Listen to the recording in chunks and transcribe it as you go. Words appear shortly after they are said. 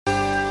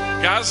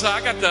Guys,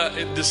 I got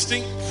the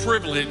distinct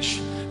privilege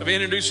of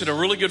introducing a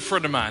really good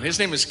friend of mine. His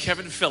name is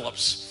Kevin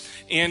Phillips.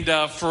 And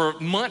for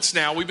months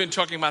now, we've been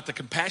talking about the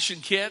compassion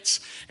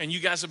kits, and you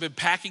guys have been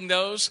packing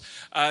those.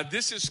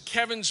 This is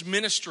Kevin's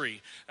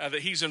ministry that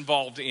he's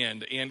involved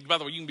in. And by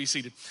the way, you can be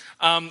seated.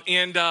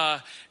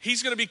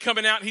 He's going to be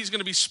coming out. He's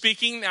going to be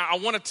speaking. Now, I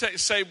want to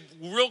say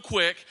real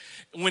quick,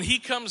 when he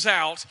comes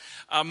out,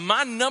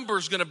 my number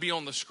is going to be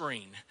on the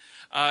screen.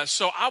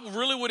 So I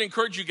really would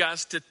encourage you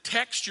guys to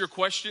text your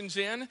questions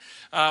in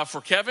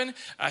for Kevin.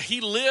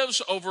 He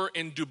lives over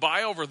in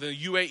Dubai, over the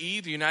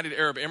UAE, the United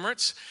Arab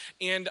Emirates,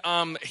 and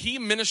he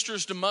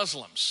ministers to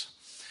Muslims.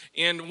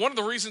 And one of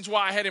the reasons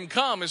why I had him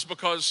come is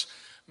because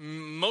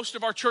most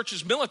of our church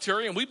is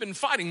military, and we've been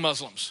fighting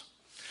Muslims.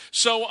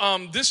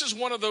 So this is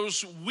one of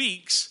those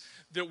weeks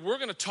that we're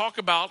going to talk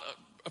about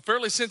a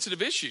fairly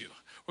sensitive issue.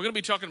 We're going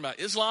to be talking about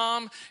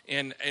Islam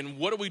and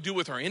what do we do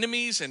with our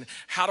enemies and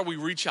how do we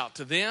reach out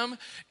to them.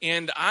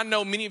 And I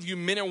know many of you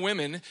men and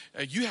women,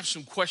 you have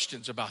some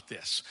questions about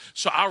this.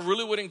 So I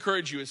really would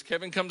encourage you as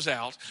Kevin comes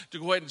out to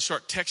go ahead and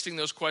start texting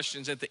those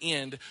questions. At the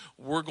end,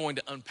 we're going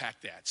to unpack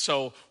that.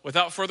 So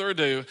without further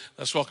ado,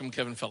 let's welcome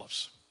Kevin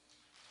Phillips.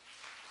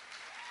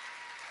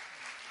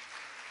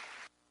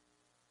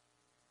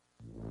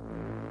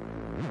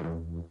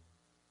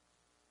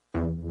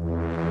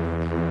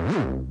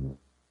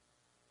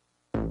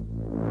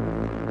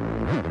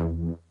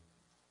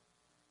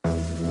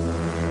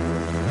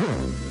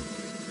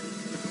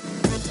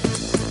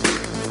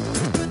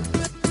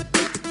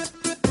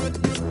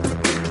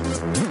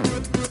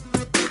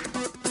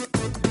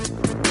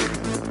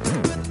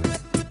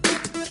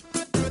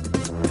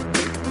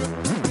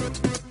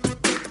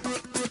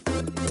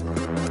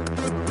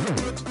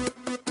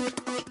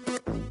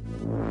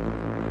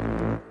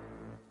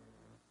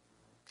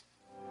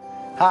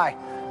 Hi,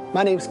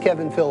 my name's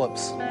Kevin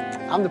Phillips.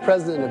 I'm the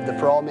president of the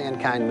For All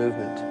Mankind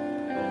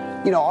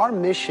movement. You know, our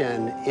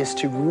mission is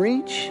to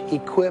reach,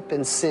 equip,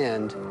 and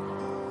send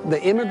the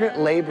immigrant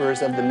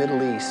laborers of the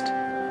Middle East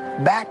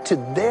back to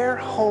their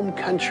home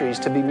countries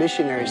to be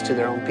missionaries to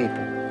their own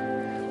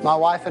people. My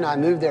wife and I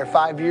moved there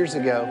 5 years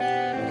ago,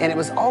 and it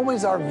was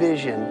always our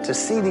vision to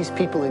see these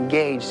people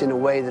engaged in a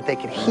way that they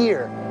could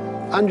hear,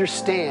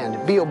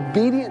 understand, be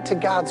obedient to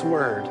God's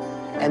word,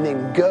 and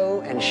then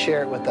go and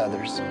share it with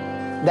others.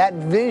 That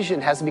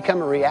vision has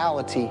become a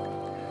reality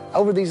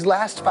over these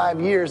last 5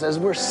 years as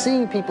we're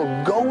seeing people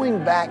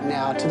going back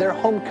now to their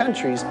home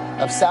countries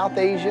of South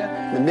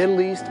Asia, the Middle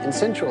East, and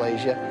Central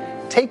Asia,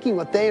 taking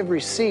what they have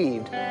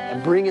received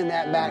and bringing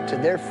that back to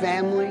their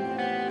family,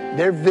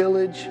 their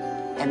village,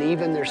 and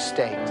even their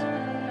state.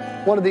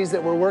 One of these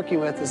that we're working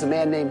with is a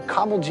man named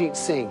Kamaljit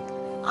Singh.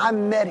 I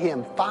met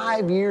him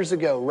 5 years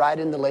ago right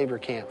in the labor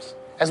camps.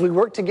 As we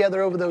worked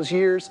together over those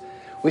years,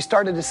 we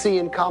started to see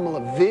in Kamal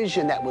a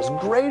vision that was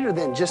greater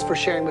than just for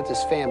sharing with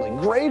his family,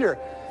 greater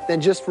than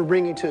just for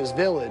bringing to his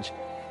village.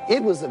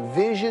 It was a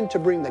vision to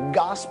bring the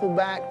gospel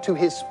back to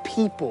his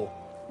people,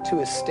 to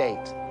his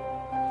state.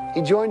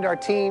 He joined our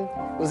team,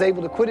 was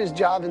able to quit his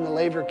job in the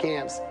labor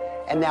camps,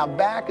 and now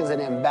back as an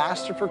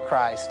ambassador for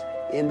Christ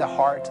in the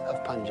heart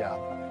of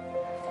Punjab.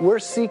 We're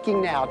seeking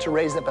now to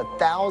raise up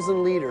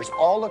 1,000 leaders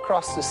all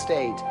across the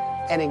state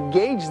and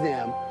engage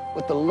them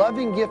with the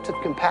loving gift of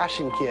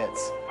compassion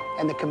kits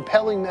and the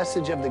compelling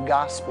message of the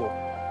gospel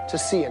to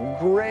see a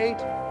great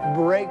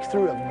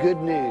breakthrough of good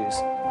news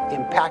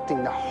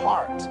impacting the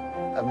heart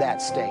of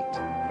that state.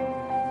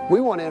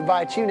 We want to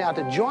invite you now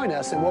to join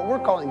us in what we're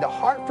calling the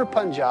Heart for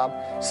Punjab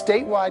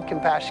statewide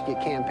Compassion Kit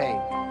campaign.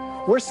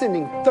 We're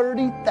sending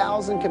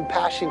 30,000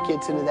 compassion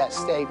kits into that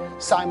state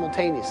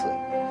simultaneously,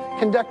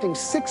 conducting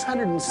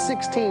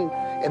 616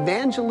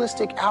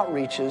 evangelistic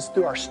outreaches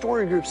through our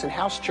story groups and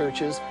house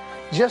churches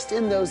just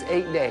in those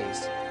 8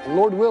 days. And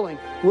Lord willing,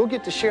 we'll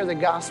get to share the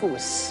gospel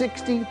with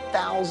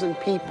 60,000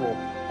 people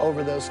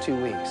over those 2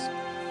 weeks.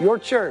 Your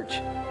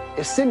church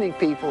is sending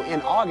people in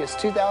August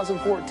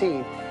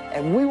 2014,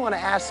 and we want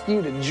to ask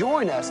you to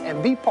join us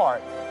and be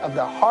part of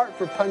the Heart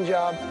for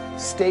Punjab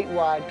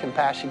statewide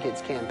Compassion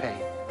Kits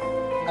campaign.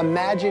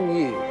 Imagine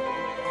you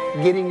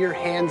getting your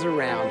hands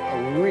around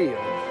a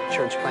real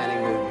church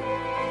planting movement.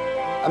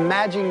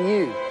 Imagine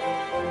you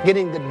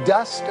getting the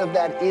dust of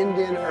that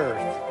Indian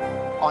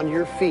earth on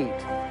your feet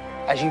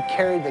as you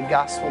carry the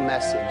gospel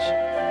message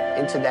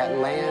into that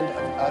land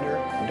of utter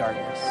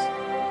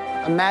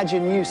darkness.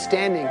 Imagine you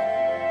standing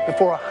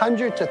before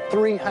 100 to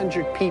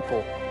 300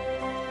 people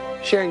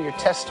sharing your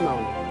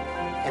testimony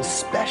and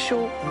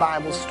special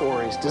Bible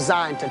stories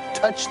designed to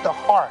touch the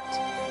heart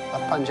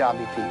of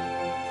Punjabi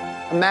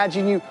people.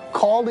 Imagine you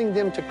calling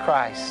them to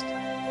Christ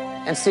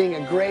and seeing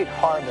a great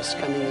harvest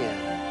coming in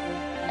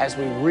as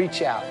we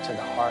reach out to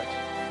the heart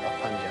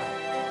of Punjab.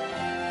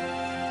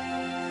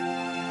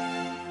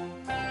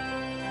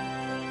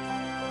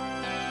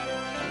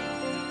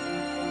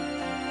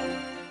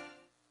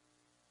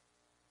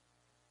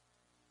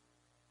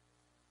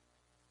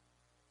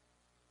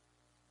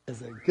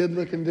 Is a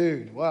good-looking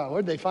dude. Wow,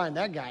 where'd they find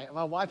that guy?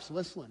 My wife's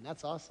whistling.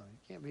 That's awesome.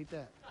 You can't beat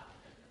that.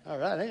 All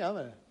right, hey,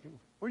 where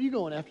are you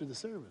going after the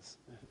service?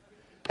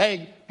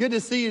 Hey, good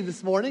to see you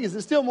this morning. Is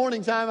it still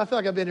morning time? I feel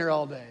like I've been here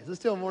all day. Is it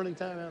still morning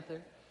time out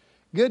there?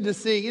 Good to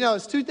see. You know,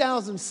 it's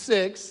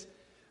 2006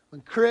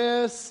 when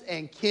Chris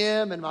and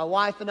Kim and my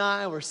wife and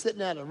I were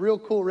sitting at a real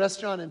cool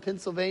restaurant in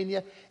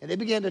Pennsylvania, and they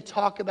began to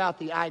talk about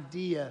the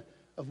idea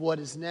of what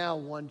is now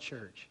One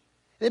Church.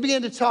 They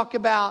began to talk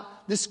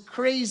about this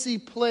crazy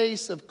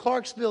place of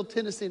Clarksville,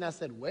 Tennessee, and I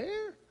said,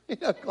 where? You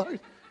know,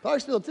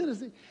 Clarksville,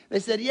 Tennessee. They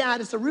said, yeah,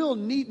 it's a real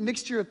neat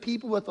mixture of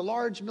people with a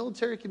large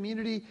military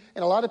community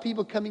and a lot of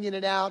people coming in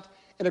and out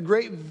and a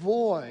great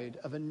void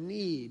of a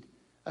need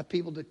of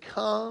people to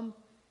come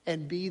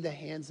and be the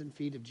hands and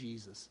feet of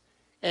Jesus.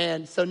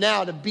 And so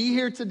now to be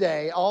here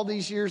today, all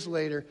these years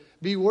later,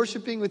 be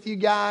worshiping with you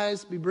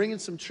guys, be bringing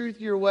some truth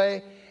your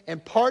way,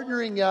 and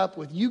partnering up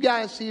with you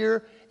guys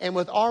here and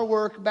with our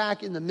work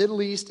back in the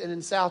Middle East and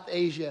in South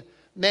Asia.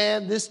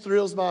 Man, this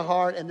thrills my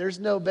heart, and there's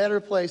no better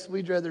place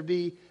we'd rather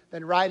be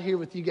than right here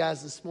with you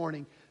guys this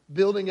morning,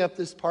 building up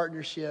this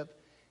partnership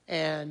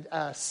and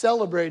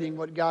celebrating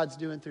what God's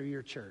doing through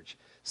your church.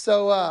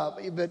 So,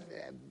 but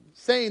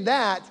saying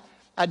that,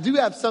 I do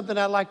have something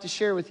I'd like to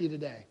share with you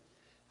today.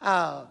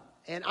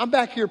 And I'm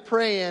back here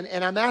praying,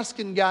 and I'm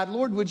asking God,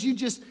 Lord, would you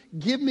just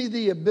give me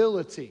the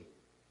ability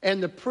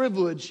and the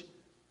privilege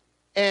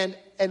and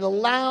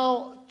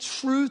allow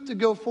truth to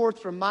go forth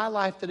from my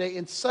life today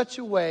in such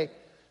a way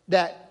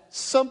that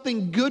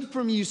something good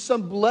from you,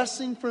 some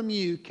blessing from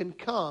you can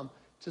come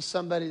to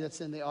somebody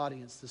that's in the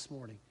audience this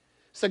morning.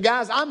 So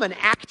guys, I'm an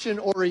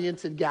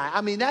action-oriented guy.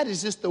 I mean, that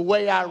is just the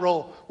way I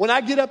roll. When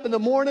I get up in the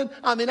morning,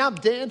 I mean, I'm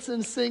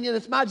dancing, singing.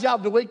 It's my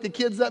job to wake the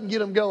kids up and get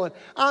them going.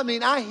 I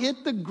mean, I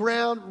hit the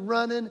ground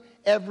running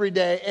every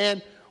day.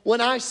 And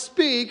when I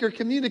speak or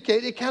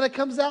communicate, it kind of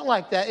comes out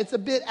like that. It's a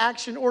bit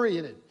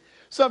action-oriented.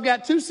 So I've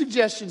got two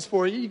suggestions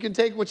for you. You can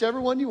take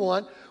whichever one you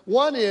want.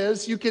 One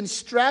is you can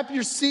strap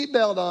your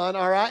seatbelt on,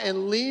 all right,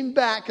 and lean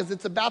back because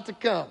it's about to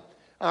come,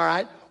 all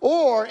right?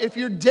 Or if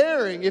you're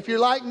daring, if you're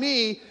like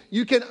me,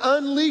 you can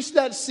unleash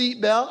that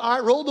seatbelt, all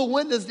right, roll the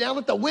windows down,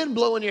 let the wind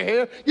blow in your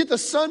hair, get the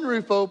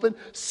sunroof open,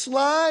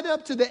 slide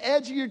up to the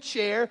edge of your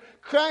chair,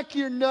 crack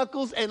your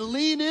knuckles, and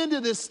lean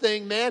into this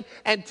thing, man,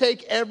 and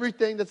take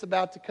everything that's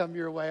about to come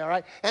your way, all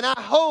right? And I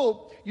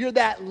hope you're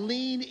that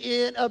lean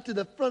in up to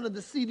the front of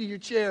the seat of your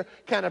chair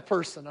kind of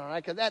person, all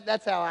right? Because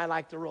that's how I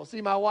like to roll.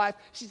 See, my wife,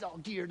 she's all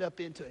geared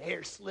up into it,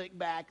 hair slicked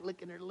back,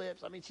 licking her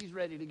lips. I mean, she's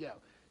ready to go.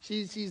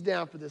 She's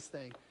down for this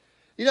thing.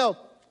 You know,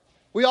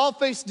 we all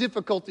face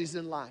difficulties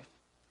in life.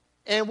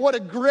 And what a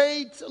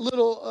great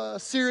little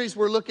series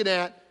we're looking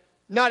at,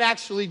 Not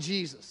Actually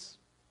Jesus.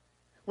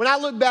 When I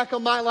look back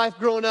on my life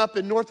growing up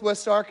in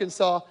Northwest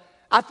Arkansas,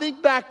 I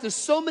think back to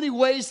so many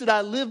ways that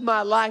I lived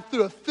my life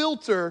through a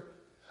filter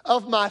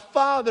of my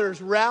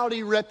father's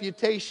rowdy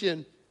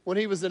reputation when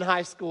he was in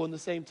high school in the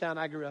same town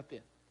I grew up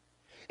in.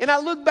 And I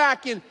look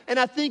back and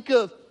I think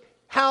of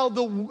how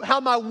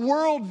my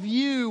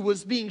worldview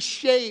was being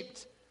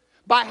shaped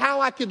by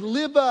how I could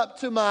live up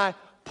to my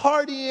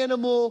party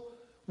animal,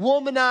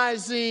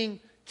 womanizing,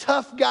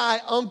 tough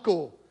guy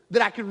uncle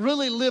that I could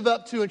really live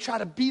up to and try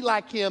to be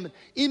like him and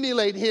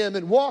emulate him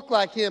and walk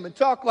like him and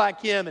talk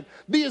like him and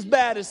be as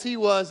bad as he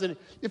was. And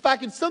if I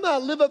could somehow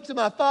live up to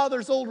my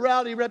father's old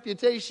rowdy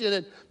reputation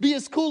and be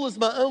as cool as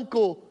my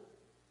uncle,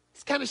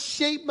 it's kind of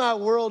shaped my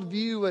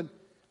worldview and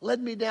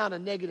led me down a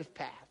negative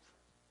path.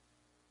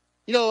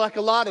 You know, like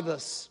a lot of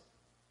us,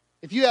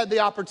 if you had the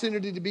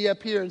opportunity to be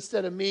up here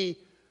instead of me,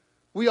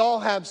 we all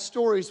have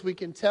stories we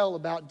can tell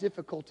about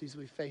difficulties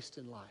we faced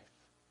in life.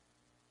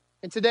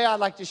 And today I'd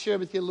like to share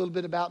with you a little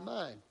bit about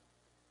mine.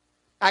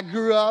 I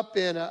grew up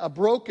in a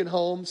broken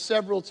home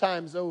several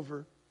times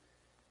over.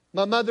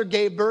 My mother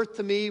gave birth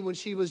to me when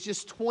she was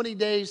just 20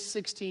 days,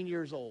 16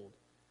 years old.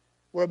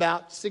 We're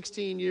about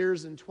 16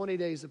 years and 20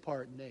 days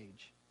apart in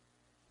age.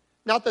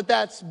 Not that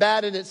that's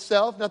bad in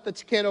itself, not that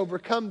you can't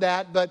overcome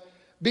that, but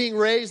being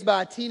raised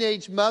by a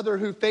teenage mother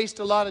who faced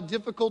a lot of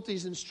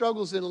difficulties and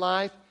struggles in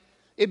life,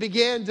 it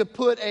began to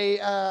put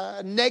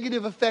a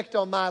negative effect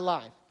on my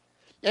life.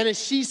 And as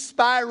she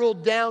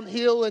spiraled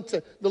downhill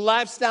into the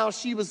lifestyle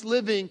she was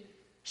living,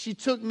 she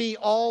took me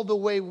all the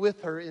way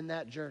with her in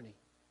that journey.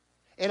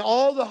 And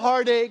all the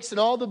heartaches and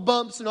all the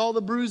bumps and all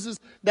the bruises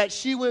that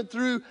she went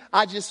through,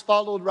 I just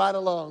followed right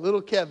along.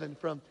 Little Kevin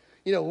from,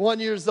 1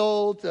 year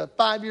old to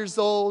 5 years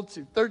old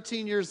to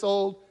 13 years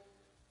old,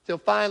 till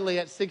finally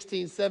at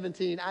 16,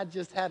 17, I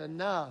just had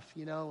enough,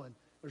 and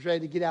was ready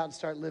to get out and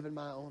start living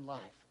my own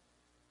life.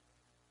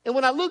 And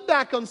when I look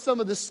back on some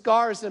of the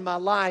scars in my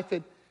life,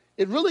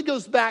 it really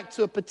goes back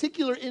to a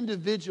particular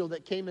individual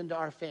that came into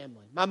our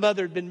family. My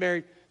mother had been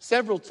married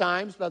several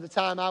times by the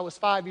time I was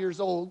 5 years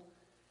old.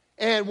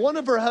 And one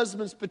of her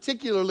husbands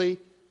particularly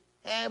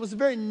was a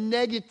very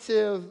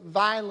negative,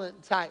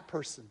 violent type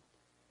person.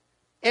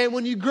 And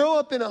when you grow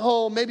up in a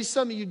home, maybe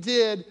some of you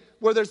did,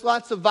 where there's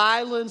lots of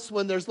violence,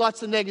 when there's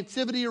lots of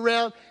negativity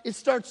around, it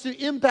starts to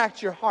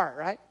impact your heart,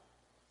 right?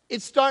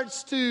 It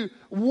starts to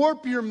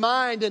warp your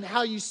mind and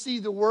how you see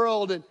the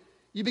world, and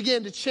you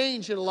begin to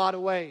change in a lot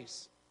of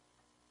ways.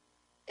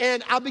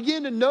 And I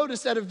began to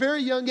notice at a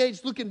very young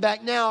age, looking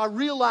back now, I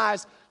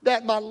realized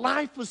that my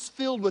life was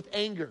filled with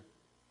anger.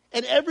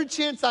 And every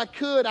chance I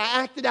could,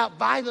 I acted out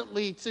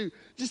violently to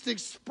just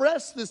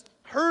express this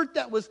hurt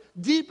that was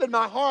deep in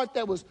my heart,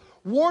 that was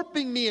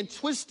warping me and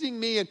twisting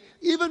me. And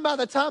even by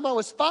the time I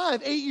was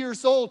 5, 8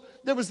 years old,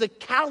 there was a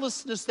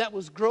callousness that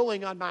was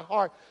growing on my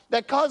heart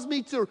that caused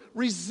me to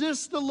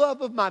resist the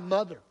love of my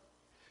mother,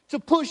 to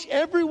push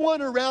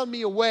everyone around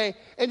me away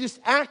and just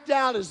act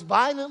out as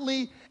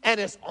violently and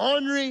as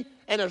ornery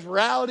and as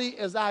rowdy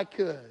as I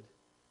could.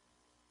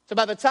 So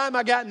by the time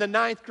I got in the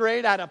 9th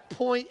grade, I had a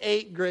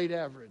 0.8 grade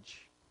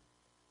average.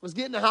 Was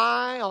getting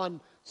high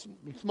on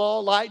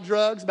small light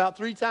drugs about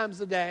 3 times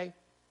a day.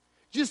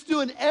 Just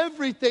doing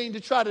everything to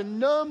try to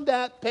numb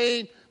that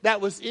pain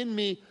that was in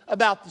me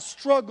about the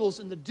struggles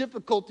and the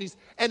difficulties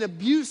and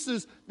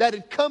abuses that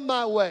had come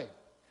my way.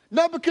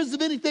 Not because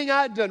of anything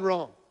I had done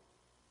wrong,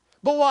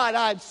 but what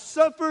I had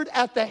suffered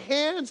at the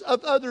hands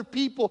of other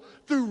people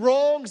through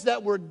wrongs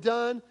that were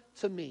done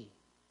to me.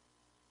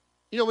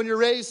 You know, when you're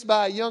raised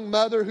by a young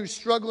mother who's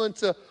struggling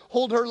to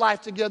hold her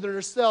life together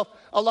herself,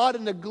 a lot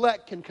of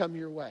neglect can come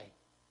your way.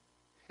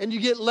 And you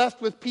get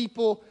left with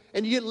people,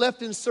 and you get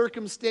left in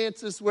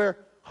circumstances where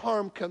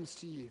harm comes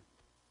to you.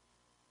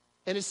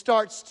 And it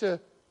starts to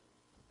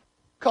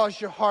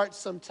cause your heart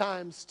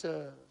sometimes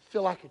to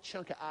feel like a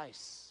chunk of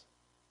ice.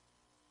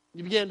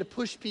 You begin to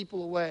push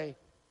people away.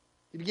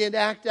 You begin to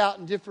act out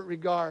in different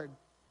regard.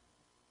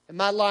 And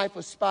my life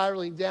was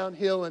spiraling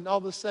downhill, and all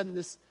of a sudden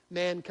this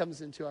man comes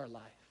into our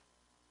life.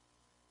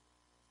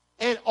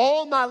 And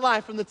all my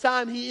life, from the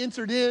time he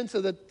entered in to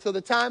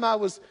the time I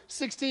was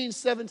 16,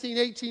 17,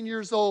 18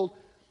 years old,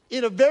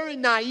 in a very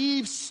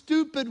naive,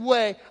 stupid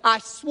way, I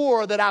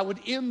swore that I would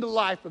end the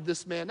life of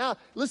this man. Now,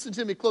 listen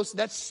to me closely.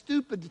 That's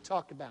stupid to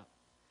talk about.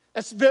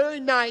 That's very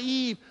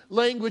naive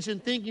language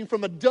and thinking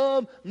from a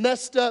dumb,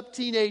 messed up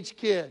teenage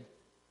kid.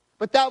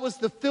 But that was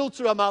the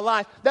filter of my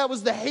life. That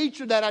was the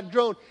hatred that I'd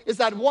grown,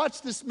 is I'd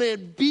watched this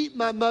man beat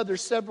my mother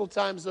several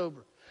times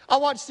over. I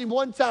watched him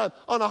one time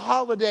on a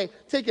holiday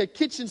take a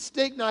kitchen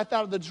steak knife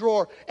out of the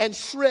drawer and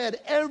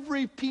shred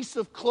every piece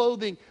of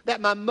clothing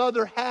that my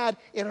mother had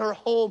in her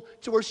home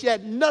to where she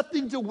had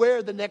nothing to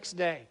wear the next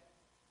day.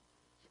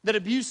 That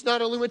abuse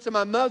not only went to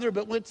my mother,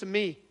 but went to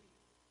me.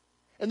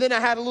 And then I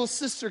had a little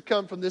sister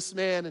come from this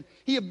man, and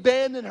he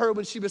abandoned her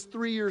when she was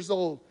 3 years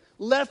old.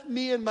 Left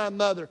me and my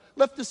mother,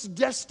 left us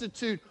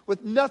destitute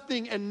with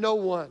nothing and no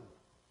one.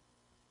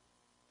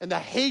 And the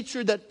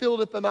hatred that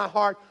filled up in my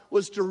heart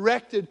was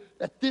directed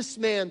at this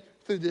man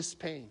through this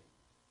pain.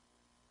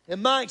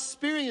 And my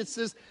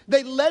experiences,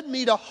 they led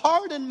me to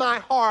harden my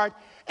heart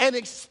and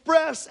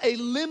express a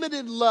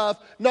limited love,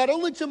 not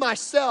only to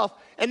myself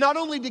and not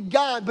only to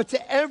God, but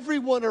to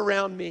everyone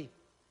around me.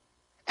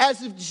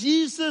 As if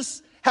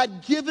Jesus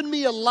had given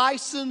me a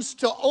license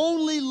to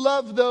only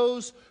love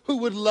those who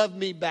would love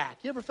me back.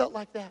 You ever felt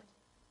like that?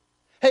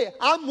 Hey,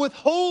 I'm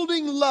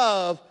withholding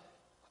love,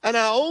 and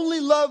I only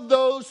love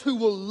those who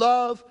will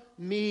love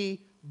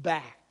me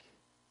back.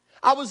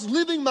 I was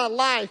living my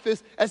life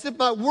as if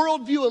my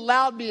worldview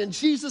allowed me, and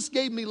Jesus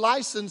gave me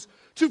license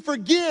to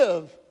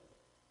forgive,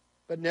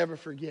 but never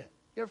forget.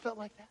 You ever felt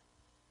like that?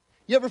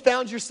 You ever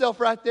found yourself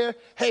right there?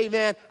 Hey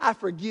man, I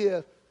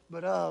forgive,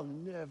 but I'll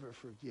never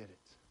forget it.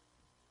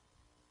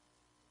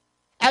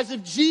 As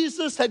if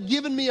Jesus had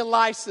given me a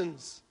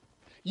license.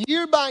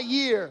 Year by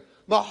year,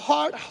 my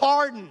heart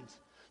hardened.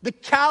 The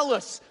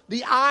callous,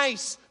 the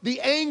ice,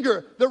 the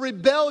anger, the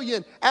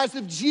rebellion, as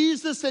if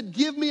Jesus had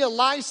given me a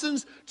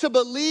license to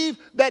believe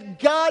that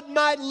God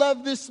might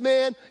love this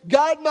man,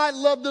 God might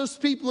love those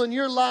people in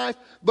your life,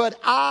 but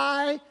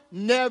I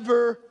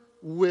never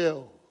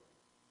will.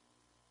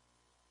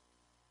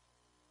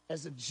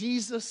 As if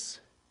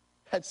Jesus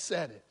had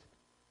said it,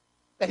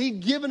 that he'd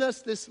given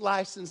us this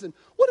license. And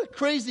what a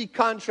crazy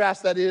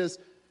contrast that is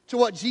to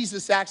what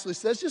Jesus actually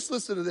says. Just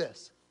listen to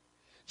this.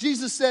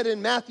 Jesus said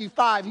in Matthew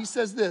 5, he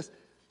says this,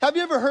 have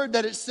you ever heard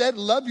that it said,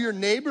 love your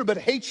neighbor but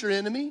hate your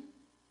enemy?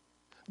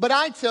 But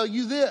I tell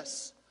you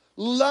this,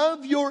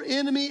 love your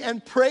enemy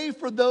and pray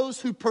for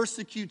those who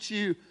persecute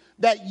you,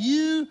 that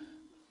you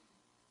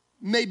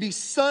may be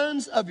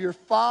sons of your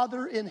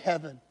Father in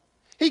heaven.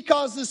 He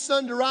causes the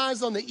sun to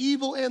rise on the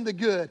evil and the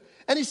good,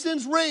 and he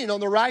sends rain on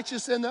the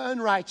righteous and the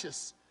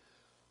unrighteous.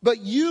 But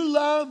if you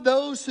love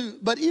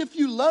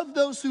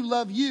those who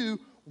love you,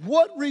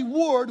 what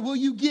reward will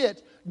you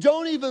get?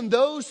 Don't even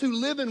those who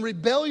live in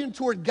rebellion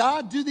toward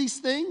God do these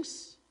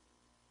things?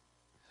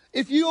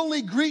 If you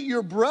only greet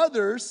your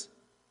brothers,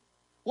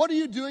 what are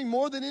you doing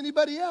more than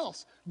anybody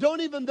else?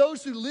 Don't even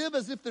those who live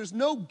as if there's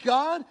no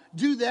God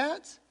do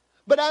that?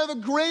 But I have a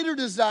greater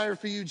desire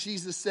for you,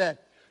 Jesus said,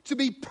 to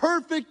be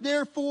perfect,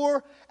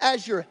 therefore,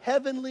 as your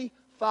heavenly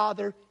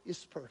Father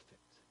is perfect.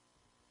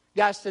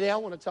 Guys, today I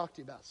want to talk to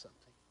you about something.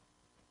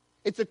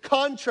 It's a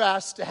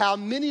contrast to how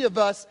many of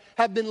us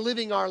have been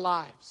living our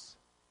lives.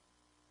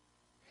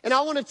 And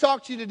I want to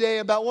talk to you today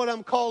about what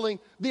I'm calling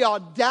the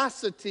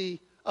audacity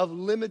of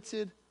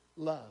limited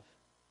love.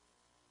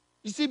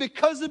 You see,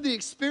 because of the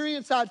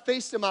experience I'd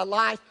faced in my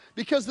life,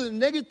 because of the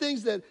negative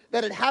things that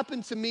had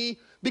happened to me,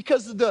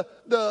 because of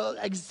the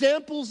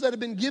examples that have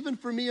been given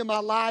for me in my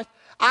life,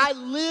 I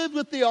live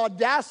with the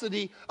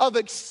audacity of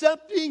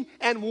accepting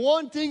and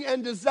wanting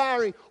and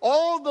desiring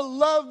all the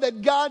love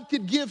that God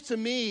could give to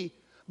me,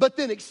 but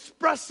then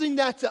expressing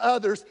that to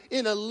others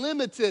in a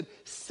limited,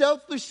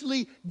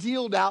 selfishly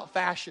dealed out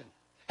fashion.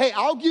 Hey,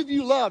 I'll give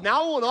you love.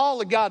 Now, I want all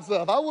of God's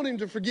love. I want him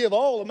to forgive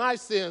all of my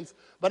sins,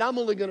 but I'm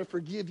only going to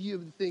forgive you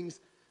of the things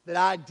that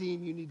I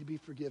deem you need to be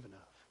forgiven of.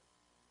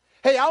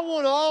 Hey, I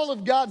want all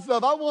of God's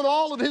love. I want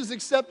all of his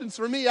acceptance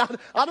for me. I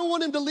don't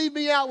want him to leave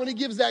me out when he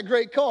gives that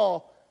great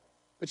call.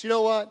 But you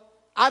know what?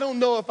 I don't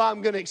know if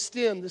I'm going to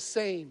extend the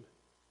same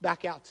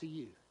back out to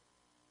you.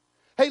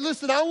 Hey,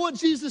 listen, I want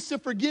Jesus to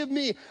forgive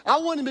me. I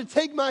want him to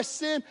take my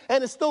sin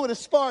and throw it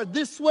as far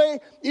this way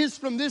is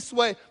from this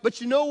way.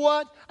 But you know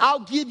what? I'll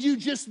give you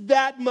just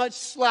that much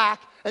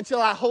slack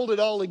until I hold it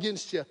all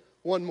against you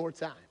one more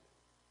time.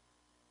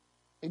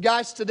 And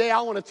guys, today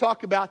I want to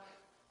talk about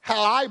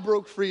how I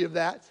broke free of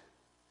that.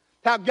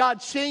 How God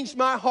changed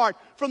my heart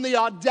from the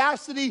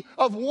audacity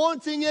of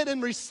wanting it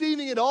and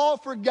receiving it all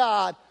for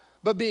God,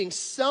 but being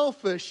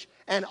selfish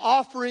and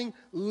offering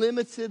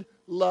limited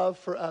love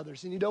for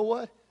others. And you know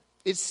what?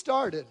 It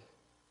started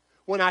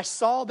when I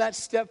saw that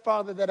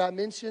stepfather that I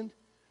mentioned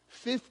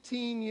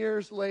 15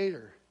 years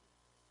later.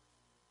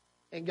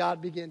 And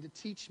God began to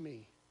teach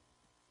me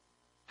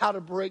how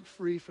to break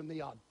free from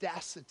the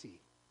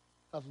audacity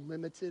of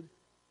limited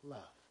love.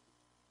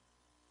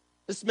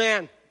 This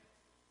man,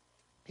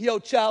 he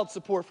owed child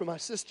support for my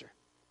sister.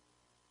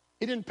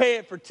 He didn't pay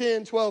it for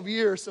 10, 12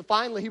 years, so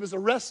finally he was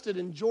arrested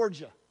in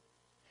Georgia,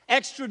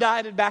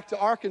 extradited back to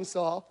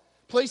Arkansas,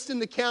 placed in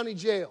the county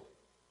jail.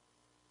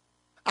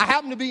 I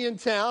happen to be in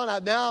town.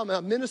 Now I'm a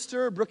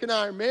minister. Brooke and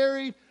I are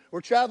married.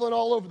 We're traveling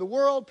all over the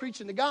world,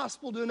 preaching the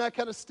gospel, doing that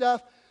kind of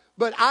stuff.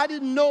 But I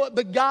didn't know it,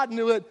 but God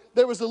knew it.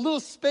 There was a little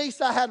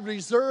space I had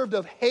reserved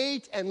of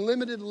hate and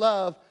limited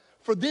love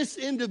for this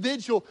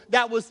individual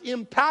that was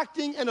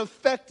impacting and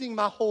affecting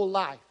my whole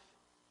life.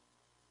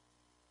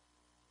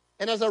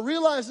 And as I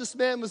realized this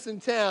man was in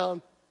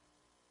town,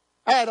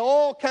 I had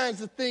all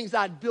kinds of things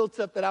I'd built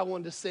up that I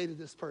wanted to say to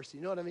this person.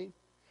 You know what I mean?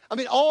 I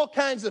mean, all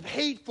kinds of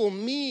hateful,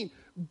 mean,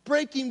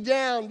 breaking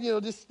down,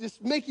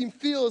 just make him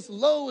feel as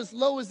low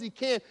as he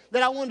can,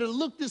 that I wanted to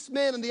look this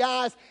man in the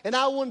eyes, and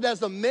I wanted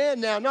as a man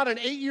now, not an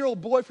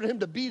 8-year-old boy for him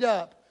to beat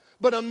up,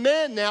 but a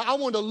man now, I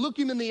wanted to look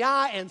him in the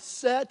eye and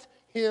set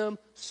him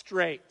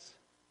straight.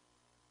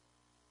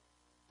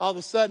 All of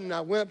a sudden,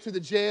 I went up to the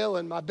jail,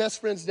 and my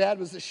best friend's dad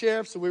was the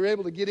sheriff, so we were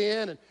able to get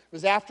in, and it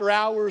was after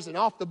hours and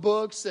off the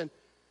books, and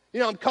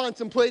I'm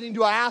contemplating,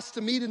 do I ask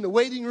to meet in the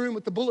waiting room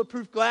with the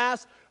bulletproof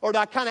glass, or do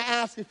I kind of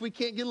ask if we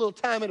can't get a little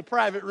time in a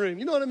private room?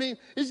 You know what I mean?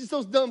 It's just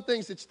those dumb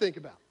things that you think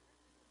about.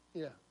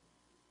 Yeah.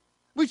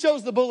 We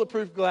chose the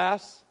bulletproof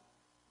glass,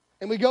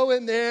 and we go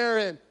in there,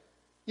 and,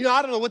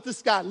 I don't know what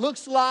this guy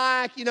looks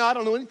like. I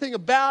don't know anything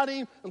about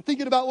him. I'm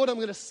thinking about what I'm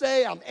going to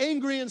say. I'm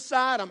angry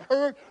inside. I'm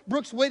hurt.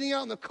 Brooke's waiting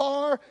out in the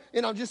car,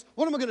 and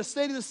what am I going to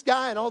say to this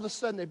guy? And all of a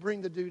sudden, they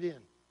bring the dude in.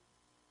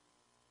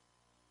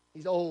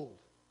 He's old,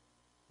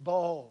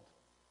 bald,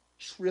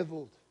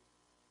 shriveled.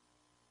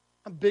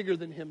 I'm bigger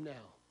than him now.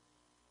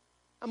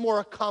 I'm more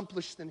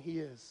accomplished than he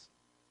is.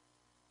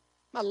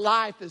 My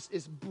life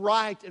is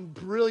bright and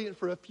brilliant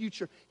for a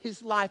future.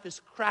 His life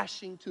is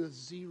crashing to a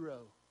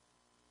zero.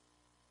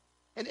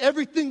 And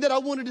everything that I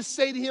wanted to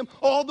say to him,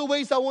 all the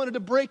ways I wanted to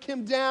break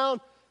him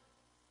down,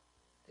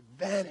 it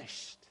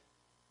vanished.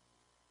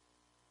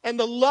 And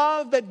the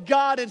love that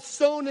God had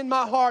sown in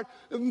my heart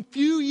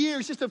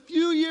just a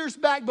few years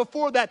back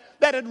before that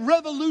had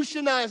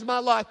revolutionized my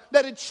life,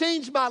 that had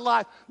changed my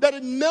life, that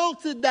had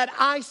melted that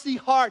icy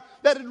heart,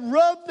 that had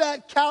rubbed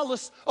that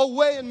callus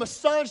away and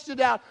massaged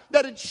it out,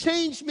 that had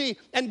changed me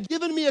and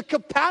given me a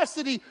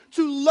capacity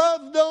to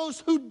love those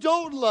who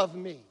don't love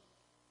me.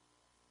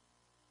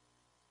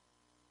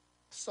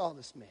 I saw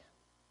this man.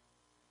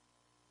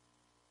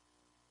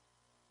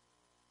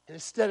 And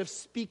instead of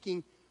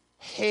speaking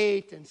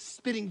hate and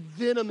spitting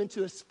venom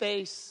into his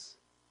face,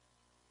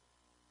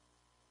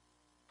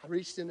 I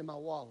reached into my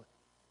wallet.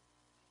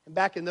 And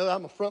back in those,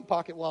 I'm a front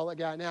pocket wallet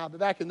guy now, but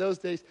back in those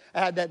days, I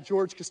had that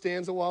George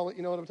Costanza wallet,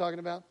 you know what I'm talking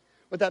about?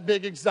 With that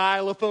big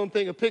xylophone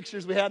thing of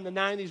pictures we had in the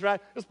 90s,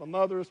 right? It's my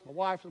mother, it's my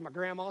wife, it's my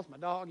grandma, it's my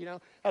dog,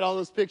 had all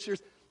those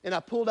pictures. And I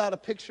pulled out a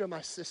picture of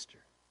my sister,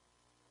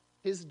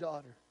 his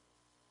daughter.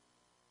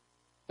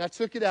 And I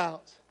took it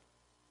out,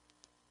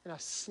 and I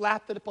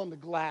slapped it upon the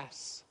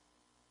glass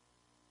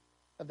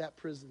of that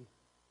prison,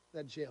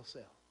 that jail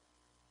cell.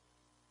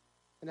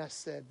 And I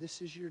said,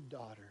 this is your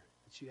daughter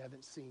that you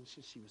haven't seen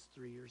since she was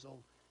 3 years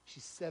old.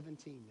 She's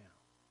 17 now.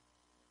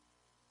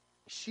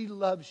 She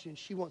loves you, and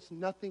she wants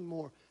nothing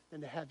more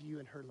than to have you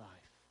in her life.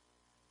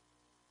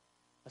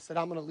 I said,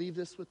 I'm going to leave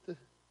this with the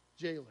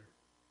jailer,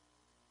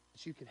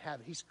 that you can have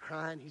it. He's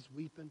crying, he's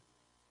weeping.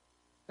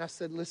 And I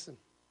said, listen,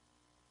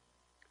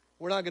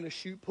 we're not going to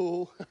shoot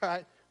pool, all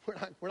right?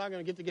 We're not going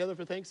to get together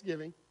for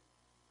Thanksgiving.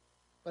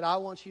 But I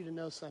want you to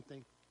know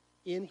something.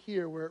 In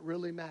here where it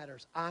really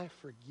matters, I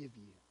forgive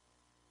you.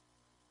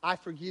 I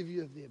forgive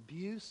you of the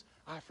abuse.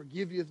 I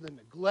forgive you of the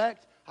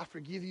neglect. I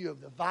forgive you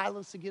of the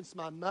violence against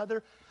my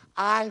mother.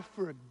 I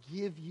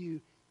forgive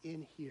you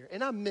in here.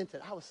 And I meant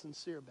it. I was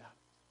sincere about it.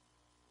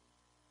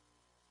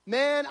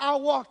 Man, I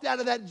walked out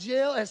of that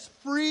jail as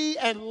free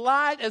and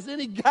light as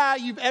any guy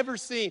you've ever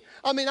seen.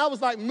 I mean, I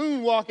was like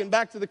moonwalking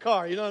back to the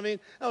car. You know what I mean?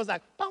 I was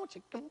like,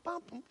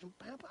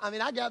 I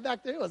mean, I got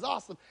back there. It was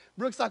awesome.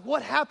 Brooke's like,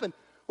 what happened?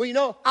 Well, you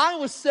know, I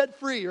was set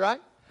free,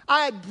 right?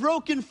 I had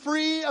broken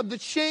free of the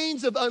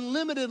chains of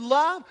unlimited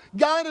love.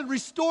 God had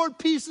restored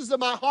pieces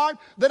of my heart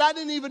that I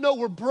didn't even know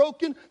were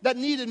broken, that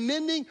needed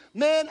mending.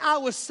 Man, I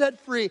was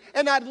set free.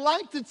 And I'd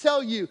like to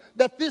tell you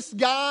that this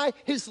guy,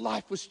 his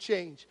life was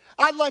changed.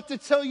 I'd like to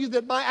tell you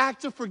that my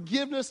act of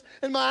forgiveness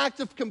and my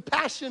act of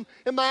compassion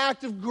and my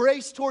act of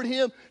grace toward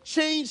him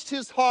changed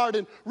his heart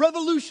and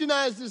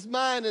revolutionized his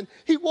mind. And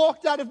he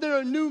walked out of there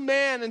a new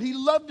man, and he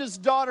loved his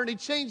daughter, and he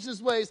changed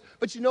his ways.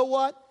 But you know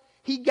what?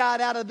 He got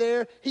out of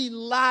there. He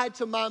lied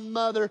to my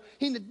mother.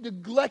 He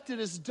neglected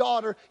his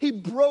daughter. He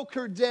broke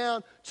her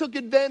down, took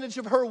advantage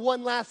of her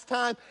one last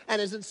time, and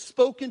hasn't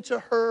spoken to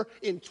her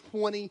in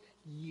 20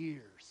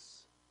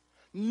 years.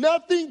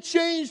 Nothing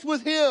changed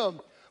with him,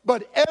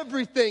 but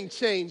everything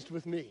changed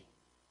with me.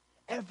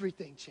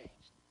 Everything changed.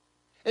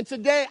 And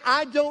today,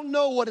 I don't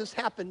know what has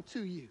happened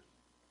to you.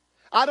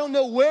 I don't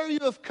know where you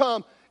have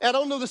come. I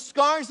don't know the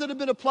scars that have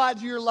been applied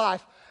to your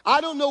life. I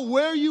don't know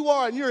where you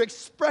are in your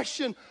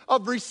expression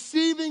of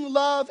receiving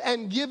love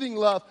and giving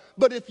love.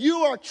 But if you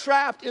are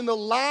trapped in the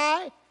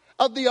lie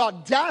of the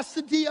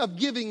audacity of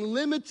giving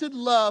limited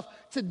love,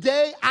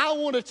 today I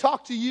want to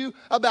talk to you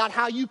about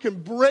how you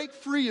can break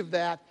free of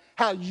that,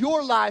 how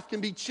your life can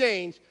be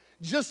changed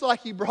just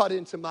like he brought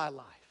into my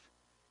life.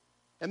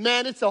 And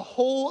man, it's a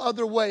whole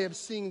other way of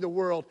seeing the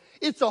world.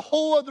 It's a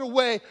whole other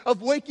way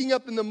of waking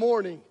up in the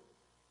morning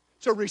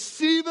to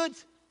receive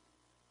it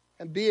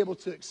and be able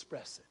to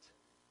express it.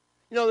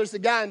 You know, there's a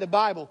guy in the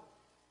Bible.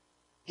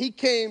 He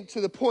came to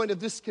the point of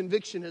this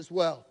conviction as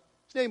well.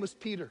 His name was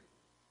Peter.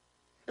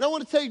 And I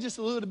want to tell you just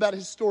a little bit about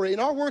his story. In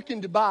our work in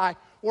Dubai,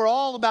 we're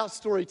all about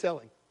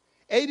storytelling.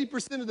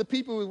 80% of the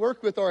people we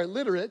work with are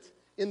illiterate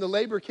in the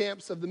labor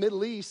camps of the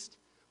Middle East,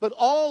 but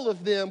all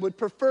of them would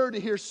prefer to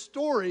hear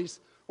stories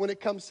when it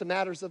comes to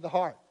matters of the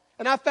heart.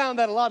 And I found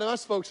that a lot of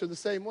us folks are the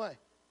same way.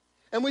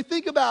 And we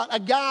think about a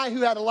guy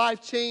who had a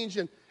life change,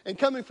 and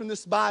coming from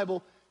this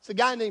Bible, it's a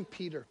guy named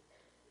Peter.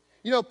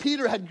 You know,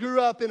 Peter had grew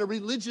up in a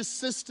religious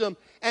system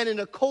and in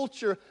a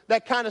culture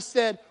that kind of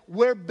said,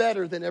 we're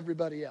better than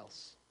everybody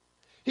else.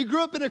 He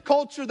grew up in a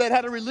culture that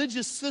had a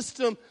religious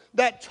system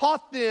that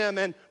taught them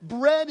and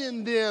bred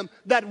in them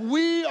that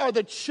we are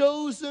the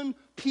chosen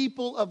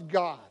people of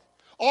God.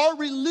 Our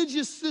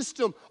religious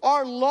system,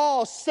 our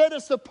law set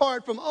us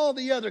apart from all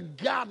the other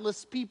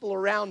godless people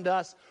around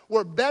us.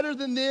 We're better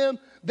than them.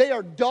 They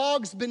are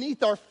dogs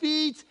beneath our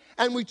feet,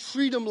 and we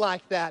treat them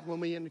like that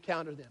when we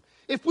encounter them.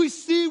 If we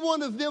see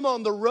one of them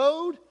on the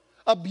road,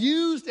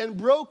 abused and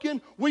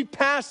broken, we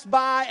pass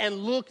by and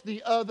look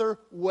the other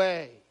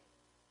way.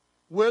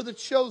 We're the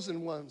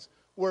chosen ones.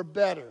 We're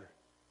better.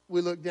 We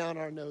look down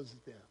our nose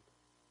at them.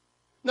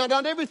 Now,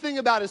 not everything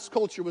about his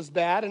culture was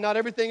bad, and not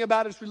everything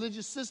about his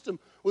religious system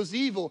was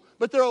evil,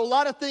 but there are a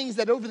lot of things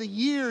that over the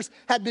years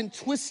had been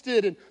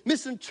twisted and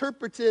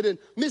misinterpreted and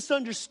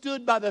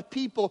misunderstood by the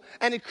people,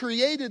 and it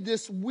created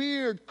this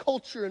weird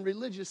culture and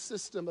religious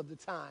system of the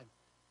time.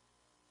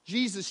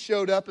 Jesus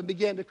showed up and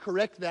began to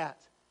correct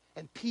that,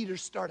 and Peter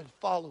started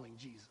following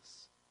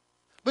Jesus.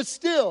 But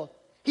still,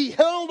 he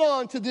held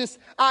on to this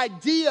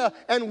idea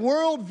and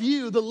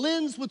worldview, the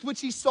lens with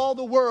which he saw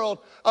the world,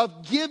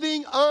 of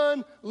giving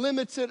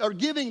unlimited or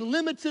giving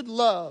limited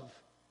love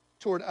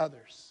toward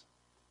others.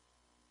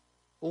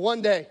 Well,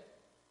 one day,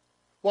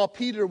 while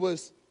Peter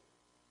was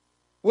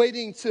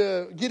waiting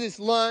to get his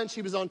lunch,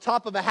 he was on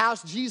top of a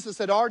house. Jesus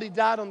had already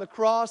died on the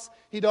cross.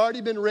 He'd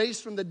already been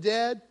raised from the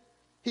dead.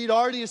 He'd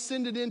already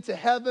ascended into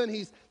heaven.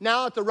 He's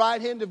now at the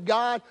right hand of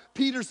God.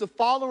 Peter's a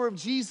follower of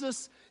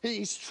Jesus.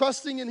 He's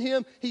trusting in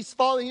him. He's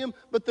following him.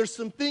 But there's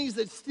some things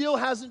that still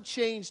hasn't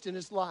changed in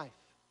his life.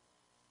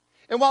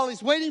 And while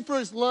he's waiting for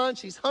his lunch,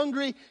 he's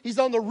hungry. He's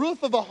on the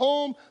roof of a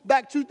home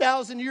back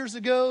 2,000 years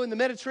ago in the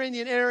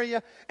Mediterranean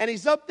area. And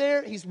he's up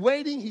there. He's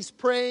waiting. He's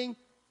praying.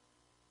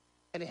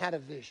 And he had a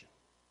vision.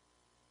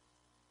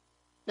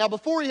 Now,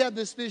 before he had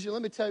this vision,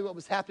 let me tell you what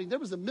was happening. There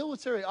was a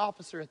military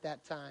officer at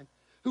that time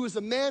who was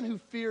a man who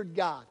feared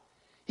God.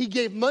 He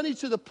gave money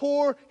to the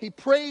poor. He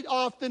prayed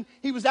often.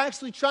 He was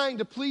actually trying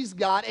to please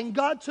God, and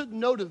God took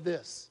note of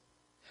this.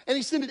 And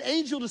he sent an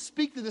angel to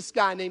speak to this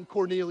guy named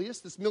Cornelius,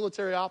 this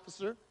military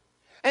officer.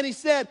 And he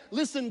said,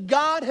 listen,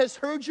 God has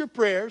heard your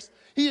prayers.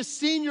 He has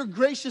seen your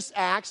gracious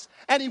acts,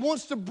 and he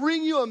wants to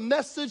bring you a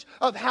message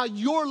of how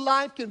your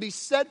life can be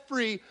set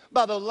free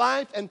by the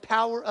life and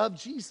power of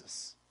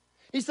Jesus.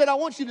 He said, I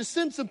want you to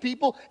send some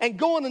people and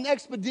go on an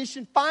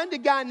expedition, find a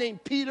guy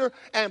named Peter,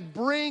 and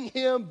bring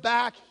him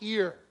back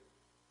here.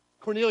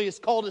 Cornelius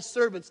called his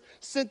servants,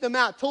 sent them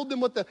out, told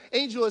them what the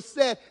angel had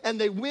said, and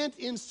they went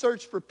in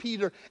search for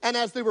Peter. And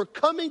as they were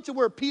coming to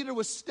where Peter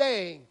was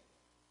staying,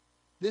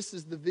 This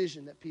is the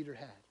vision that Peter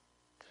had.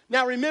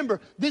 Now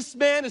remember, this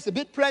man is a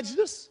bit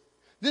prejudiced.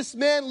 This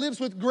man lives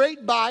with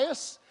great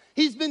bias.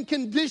 He's been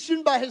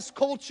conditioned by his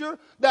culture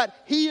that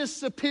he is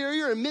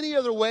superior in many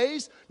other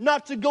ways,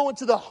 not to go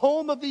into the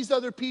home of these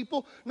other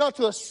people, not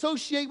to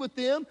associate with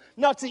them,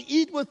 not to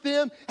eat with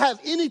them, have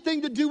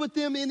anything to do with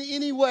them in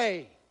any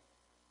way.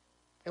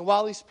 And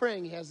while he's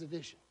praying, he has a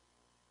vision.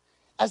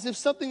 As if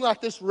something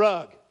like this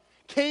rug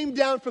came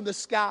down from the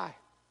sky.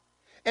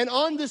 And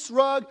on this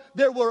rug,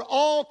 there were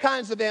all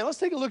kinds of animals. Let's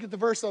take a look at the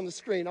verse on the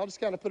screen. I'll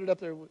just kind of put it up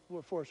there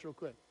for us real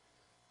quick.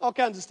 All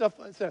kinds of stuff.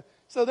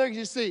 So there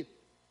you see.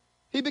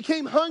 He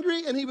became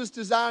hungry and he was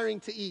desiring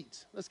to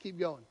eat. Let's keep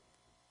going.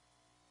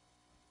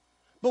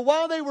 But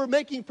while they were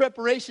making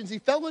preparations, he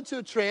fell into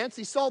a trance.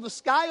 He saw the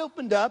sky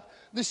opened up.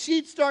 The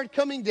sheet started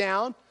coming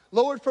down,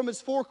 lowered from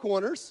its four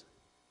corners.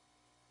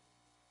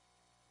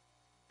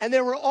 And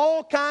there were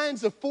all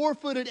kinds of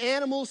four-footed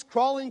animals,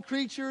 crawling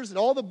creatures, and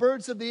all the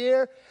birds of the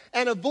air.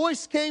 And a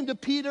voice came to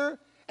Peter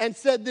and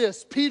said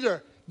this,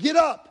 Peter, get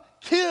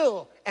up,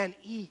 kill, and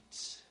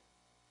eat.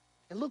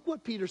 And look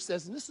what Peter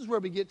says, and this is where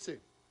we get to.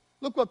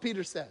 Look what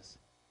Peter says.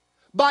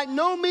 By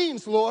no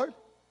means, Lord,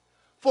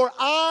 for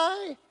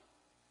I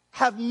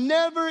have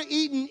never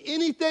eaten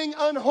anything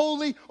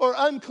unholy or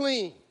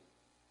unclean.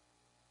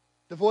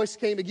 The voice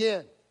came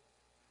again,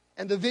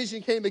 and the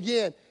vision came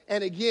again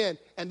and again,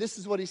 and this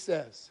is what he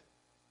says.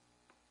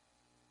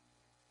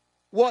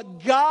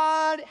 What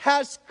God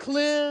has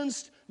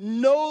cleansed,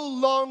 no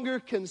longer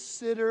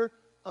consider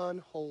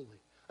unholy.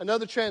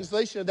 Another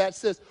translation of that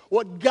says,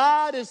 what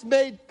God has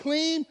made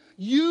clean,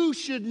 you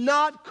should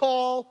not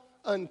call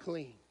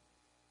unclean.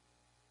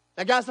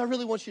 Now, guys, I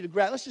really want you to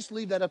grab, let's just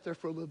leave that up there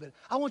for a little bit.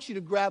 I want you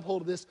to grab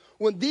hold of this.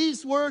 When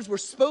these words were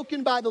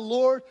spoken by the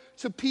Lord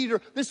to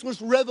Peter, this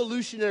was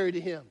revolutionary to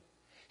him.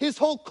 His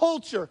whole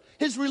culture,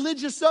 his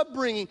religious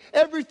upbringing,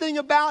 everything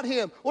about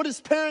him, what his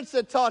parents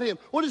had taught him,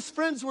 what his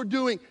friends were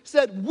doing,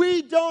 said,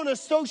 we don't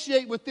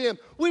associate with them.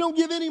 We don't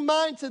give any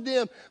mind to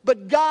them.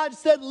 But God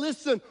said,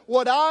 listen,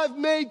 what I've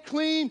made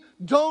clean,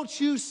 don't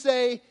you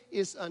say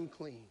is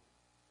unclean.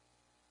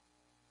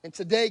 And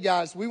today,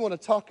 guys, we want to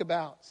talk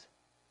about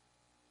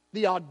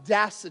the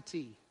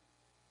audacity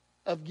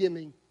of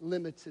giving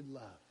limited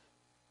love,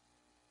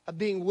 of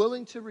being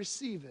willing to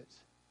receive it,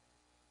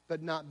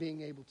 but not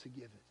being able to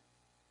give it.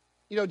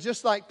 You know,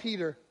 just like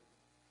Peter,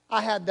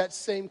 I had that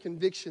same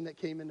conviction that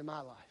came into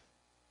my life.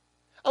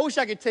 I wish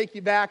I could take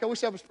you back. I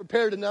wish I was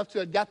prepared enough to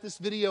have got this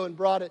video and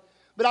brought it.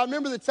 But I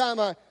remember the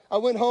time I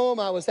went home,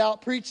 I was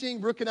out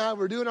preaching, Brooke and I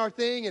were doing our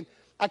thing, and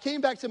I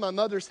came back to my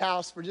mother's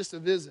house for just a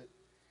visit.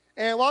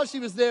 And while she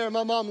was there,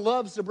 my mom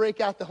loves to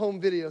break out the home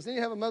videos. Didn't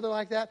you have a mother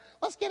like that?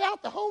 Let's get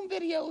out the home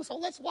videos, so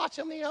let's watch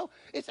them, you know.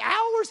 It's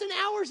hours and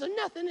hours of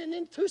nothing, and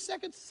in 2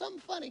 seconds,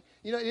 something funny.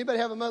 You know, anybody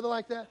have a mother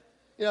like that?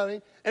 You know what I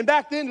mean? And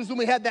back then was when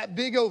we had that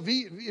big old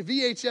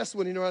VHS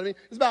one, you know what I mean?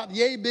 It was about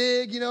yay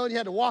big, you know, and you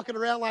had to walk it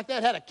around like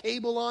that. It had a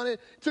cable on it.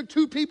 It took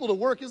 2 people to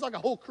work. It was like a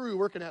whole crew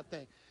working that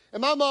thing.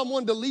 And my mom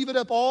wanted to leave it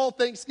up all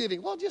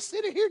Thanksgiving. Well, just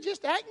sit here,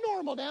 just act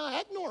normal now,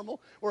 act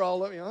normal. We're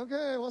all, you know,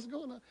 okay, what's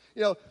going on?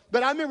 You know,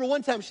 but I remember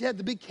one time she had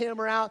the big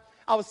camera out.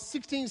 I was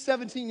 16,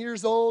 17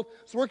 years old.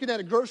 I was working at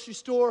a grocery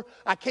store.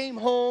 I came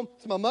home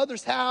to my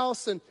mother's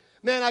house, and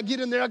man, I get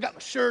in there. I got my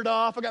shirt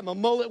off. I got my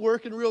mullet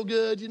working real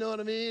good, you know what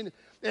I mean?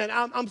 And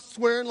I'm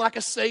swearing like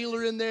a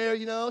sailor in there,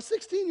 you know,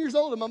 16 years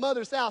old in my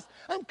mother's house.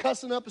 I'm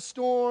cussing up a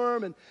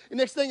storm, and the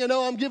next thing I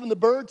know, I'm giving the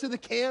bird to the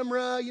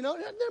camera, you know,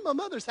 they're in my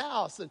mother's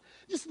house, and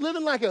just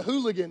living like a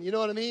hooligan, you know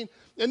what I mean?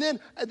 And then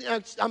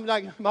I'm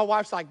like, my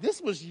wife's like,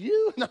 this was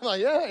you? And I'm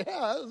like, yeah,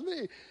 that was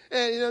me.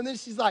 And, you know, and then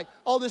she's like,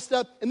 all this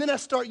stuff. And then I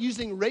start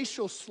using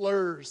racial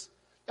slurs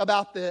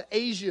about the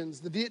Asians,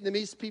 the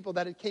Vietnamese people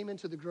that had came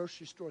into the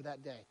grocery store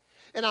that day.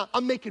 And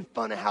I'm making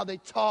fun of how they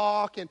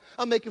talk, and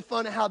I'm making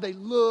fun of how they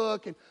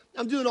look, and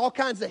I'm doing all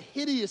kinds of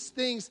hideous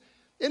things.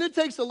 And it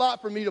takes a lot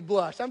for me to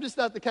blush. I'm just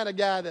not the kind of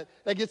guy that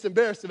gets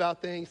embarrassed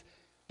about things.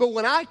 But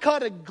when I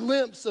caught a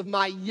glimpse of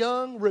my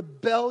young,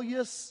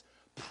 rebellious,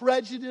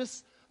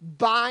 prejudiced,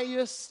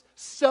 biased,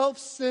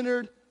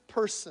 self-centered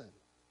person,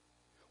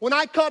 when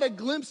I caught a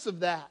glimpse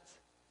of that,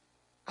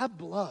 I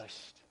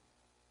blushed.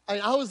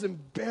 I was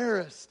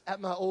embarrassed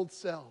at my old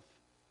self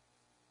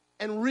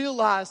and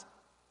realized,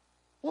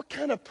 what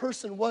kind of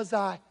person was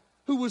I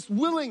who was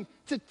willing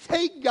to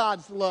take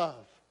God's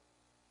love?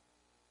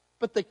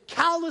 But the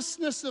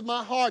callousness of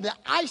my heart, the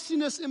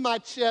iciness in my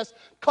chest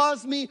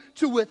caused me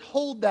to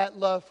withhold that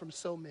love from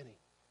so many.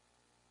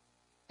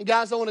 And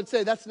guys, I want to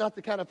tell you, that's not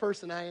the kind of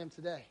person I am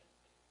today.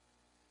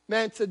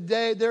 Man,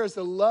 today there is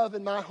a love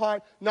in my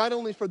heart, not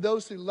only for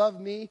those who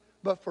love me,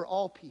 but for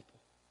all people.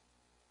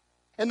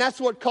 And that's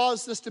what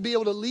caused us to be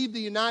able to leave the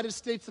United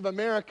States of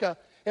America,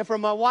 and for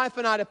my wife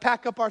and I to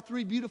pack up our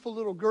 3 beautiful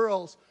little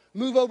girls,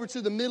 move over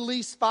to the Middle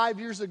East 5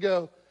 years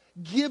ago,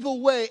 give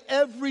away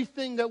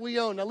everything that we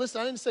own. Now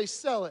listen, I didn't say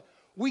sell it.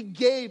 We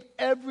gave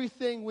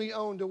everything we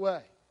owned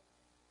away.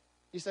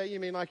 You say, you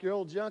mean like your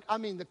old junk? I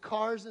mean the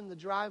cars in the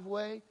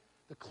driveway,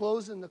 the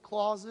clothes in the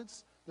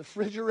closets, the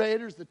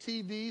refrigerators, the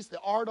TVs, the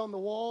art on the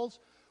walls.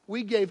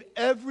 We gave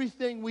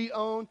everything we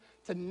owned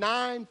to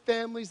 9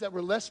 families that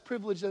were less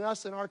privileged than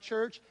us in our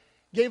church.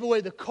 Gave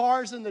away the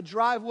cars in the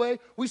driveway.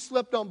 We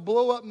slept on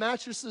blow-up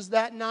mattresses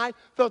that night.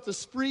 Felt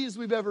as free as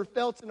we've ever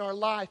felt in our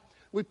life.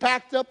 We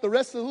packed up the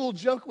rest of the little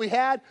junk we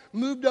had,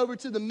 moved over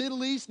to the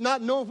Middle East,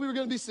 not knowing if we were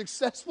going to be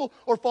successful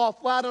or fall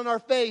flat on our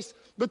face.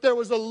 But there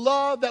was a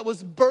love that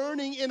was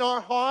burning in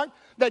our heart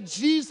that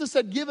Jesus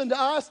had given to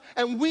us,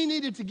 and we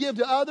needed to give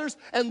to others.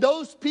 And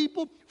those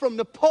people from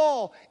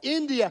Nepal,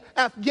 India,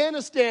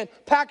 Afghanistan,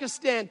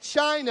 Pakistan,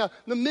 China,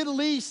 the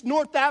Middle East,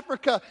 North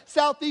Africa,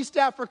 Southeast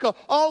Africa,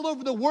 all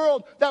over the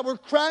world that were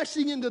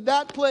crashing into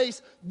that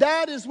place,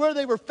 that is where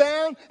they were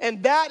found,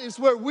 and that is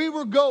where we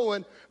were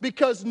going,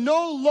 because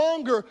no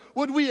longer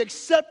would we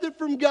accept it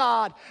from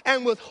God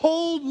and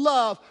withhold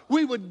love.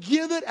 We would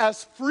give it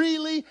as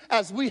freely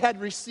as we had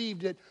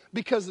received it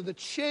because of the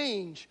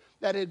change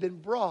that had been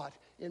brought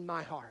in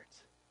my heart.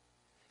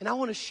 And I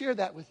want to share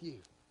that with you.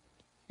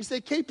 You say,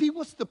 KP,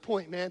 what's the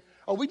point, man?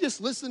 Are we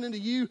just listening to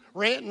you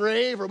rant and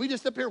rave? Or are we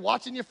just up here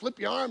watching you flip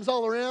your arms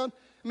all around?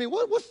 I mean,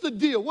 what's the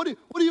deal? What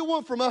do you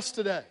want from us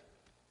today?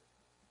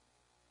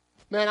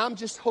 Man, I'm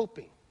just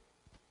hoping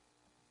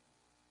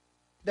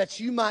that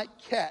you might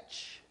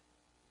catch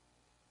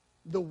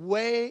the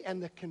way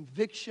and the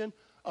conviction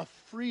of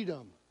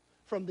freedom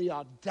from the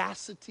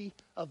audacity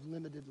of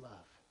limited love.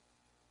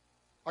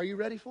 Are you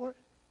ready for it?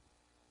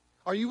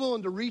 Are you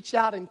willing to reach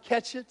out and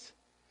catch it,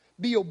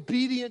 be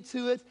obedient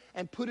to it,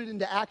 and put it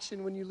into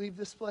action when you leave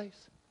this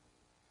place?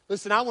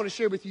 Listen, I want to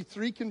share with you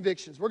 3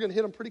 convictions. We're going to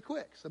hit them pretty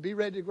quick, so be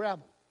ready to grab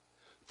them.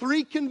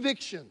 3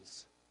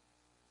 convictions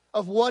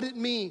of what it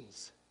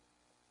means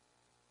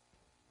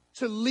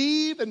to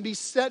leave and be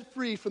set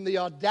free from the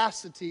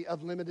audacity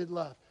of limited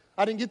love.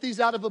 I didn't get these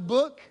out of a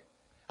book.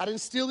 I didn't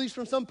steal these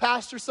from some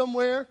pastor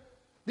somewhere.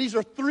 These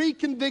are 3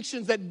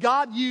 convictions that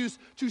God used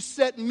to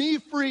set me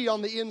free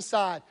on the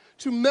inside,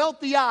 to melt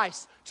the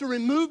ice, to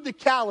remove the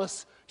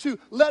callus, to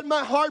let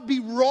my heart be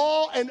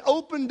raw and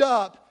opened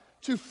up,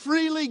 to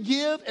freely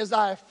give as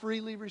I have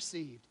freely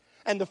received.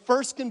 And the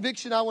first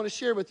conviction I want to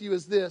share with you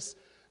is this,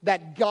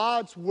 that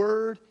God's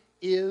word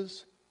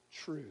is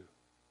true.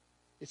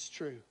 It's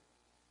true.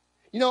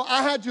 You know,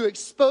 I had to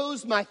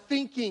expose my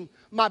thinking,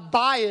 my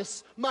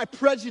bias, my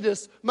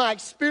prejudice, my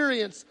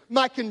experience,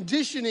 my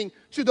conditioning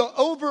to the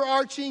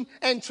overarching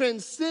and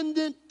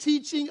transcendent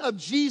teaching of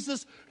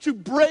Jesus to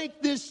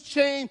break this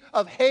chain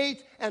of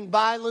hate and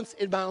violence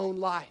in my own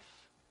life.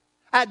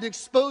 I had to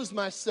expose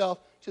myself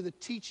to the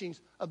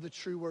teachings of the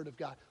true Word of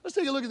God. Let's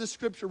take a look at this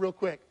scripture real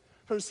quick.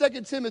 From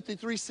 2 Timothy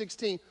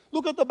 3:16.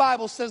 Look what the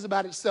Bible says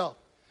about itself.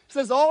 It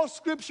says, all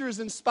Scripture is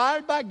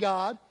inspired by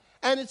God,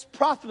 and it's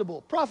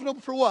profitable.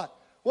 Profitable for what?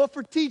 Well,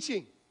 for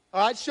teaching, all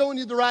right, showing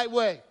you the right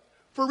way.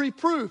 For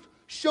reproof,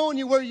 showing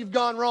you where you've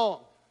gone wrong.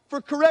 For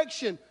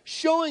correction,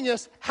 showing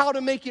us how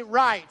to make it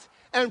right.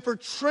 And for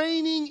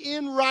training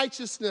in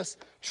righteousness,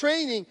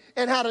 training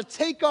in how to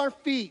take our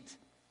feet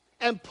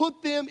and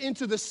put them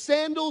into the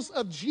sandals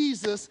of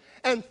Jesus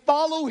and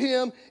follow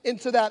him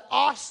into that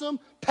awesome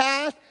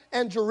path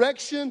and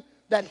direction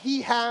that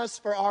he has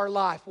for our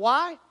life.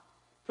 Why?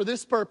 For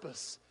this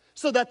purpose.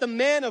 So that the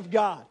man of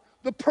God,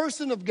 the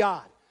person of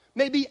God,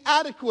 may be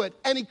adequate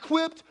and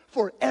equipped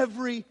for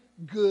every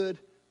good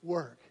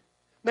work.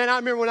 Man, I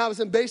remember when I was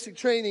in basic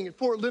training at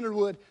Fort Leonard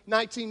Wood,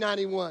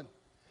 1991.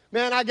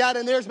 Man, I got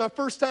in there. It was my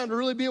first time to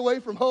really be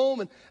away from home,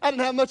 and I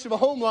didn't have much of a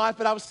home life,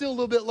 but I was still a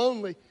little bit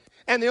lonely.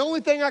 And the only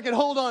thing I could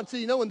hold on to,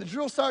 you know, when the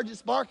drill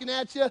sergeant's barking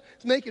at you,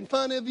 he's making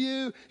fun of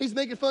you, he's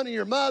making fun of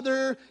your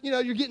mother, you know,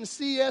 you're getting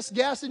CS,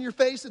 gas in your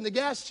face in the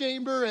gas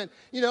chamber, and,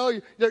 you know,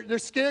 they're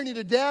scaring you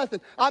to death.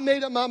 And I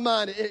made up my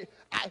mind.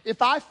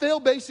 If I fail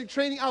basic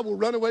training, I will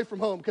run away from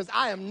home because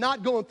I am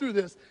not going through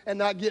this and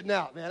not getting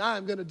out, man. I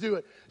am going to do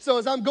it. So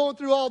as I'm going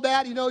through all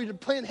that, you know, you're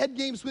playing head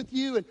games with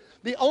you, and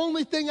the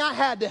only thing I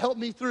had to help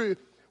me through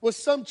was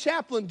some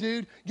chaplain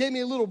dude gave me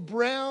a little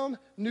brown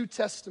New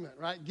Testament,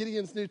 right?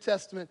 Gideon's New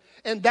Testament.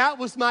 And that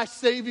was my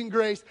saving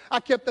grace. I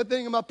kept that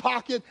thing in my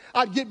pocket.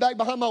 I'd get back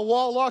behind my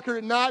wall locker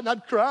at night, and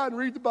I'd cry and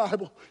read the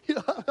Bible. You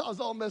know, I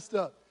was all messed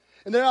up.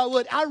 And there I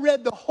would. I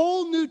read the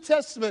whole New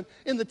Testament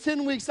in the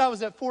 10 weeks I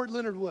was at Fort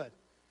Leonard Wood.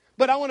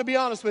 But I want to be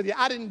honest with you.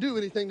 I didn't do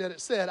anything that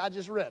it said. I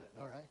just read it,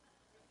 all right?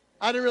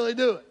 I didn't really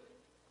do it.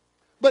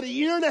 But a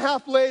year and a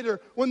half later,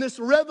 when this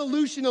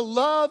revolution of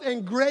love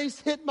and grace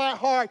hit my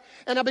heart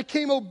and I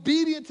became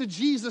obedient to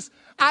Jesus,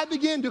 I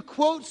began to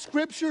quote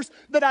scriptures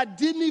that I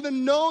didn't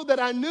even know that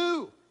I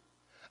knew.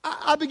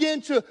 I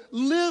began to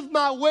live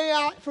my way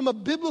out from a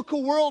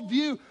biblical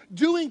worldview,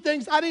 doing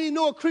things I didn't even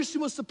know a Christian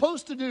was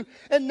supposed to do.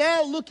 And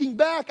now looking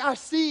back, I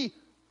see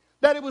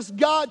that it was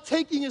God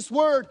taking his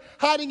word,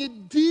 hiding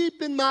it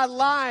deep in my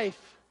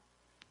life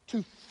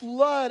to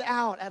flood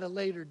out at a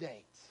later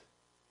date.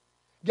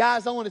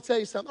 Guys, I want to tell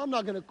you something. I'm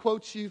not going to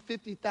quote you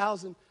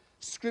 50,000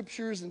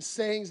 scriptures and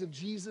sayings of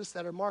Jesus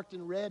that are marked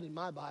in red in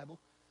my Bible.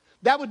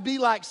 That would be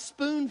like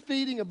spoon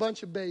feeding a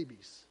bunch of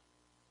babies.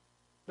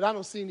 But I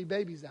don't see any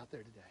babies out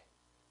there today.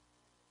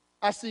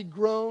 I see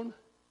grown,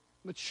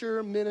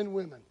 mature men and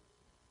women.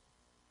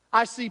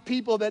 I see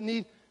people that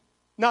need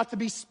not to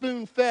be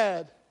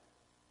spoon-fed,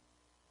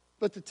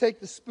 but to take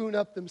the spoon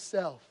up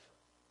themselves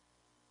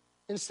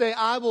and say,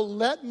 I will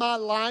let my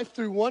life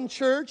through one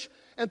church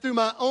and through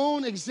my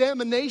own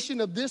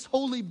examination of this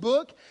holy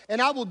book,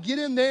 and I will get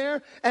in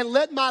there and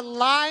let my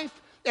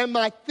life and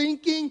my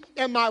thinking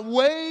and my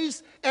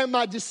ways and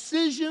my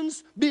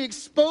decisions be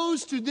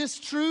exposed to this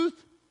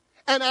truth,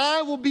 and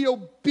I will be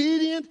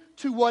obedient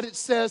to what it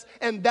says,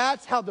 and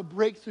that's how the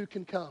breakthrough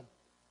can come.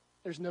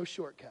 There's no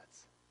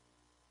shortcuts.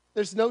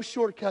 There's no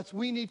shortcuts.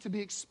 We need to be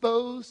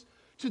exposed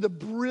to the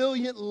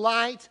brilliant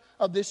light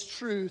of this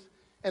truth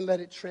and let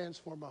it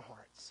transform our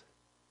hearts.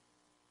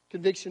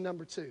 Conviction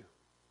number 2,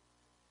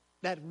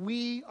 that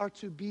we are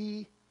to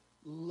be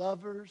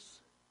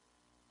lovers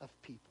of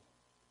people.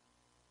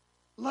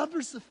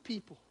 Lovers of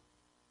people.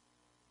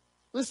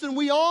 Listen,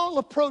 we all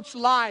approach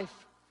life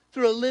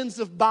through a lens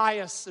of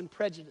bias and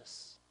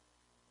prejudice.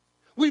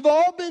 We've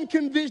all been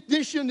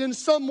conditioned in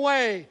some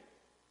way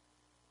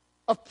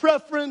of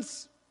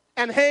preference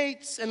and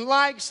hates and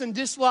likes and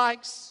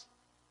dislikes.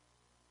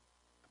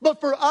 But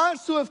for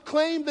us who have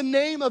claimed the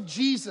name of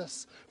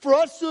Jesus, for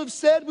us who have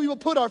said we will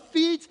put our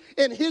feet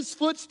in His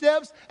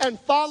footsteps and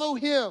follow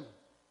Him,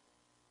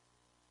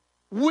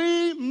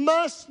 we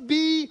must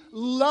be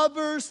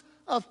lovers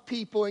of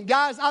people. And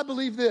guys, I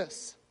believe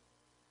this.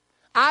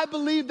 I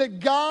believe that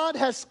God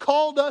has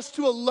called us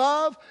to a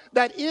love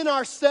that in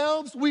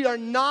ourselves we are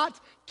not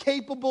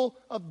capable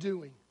of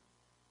doing.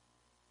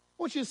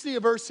 I want you to see a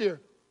verse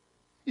here.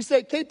 You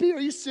say, KP, are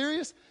you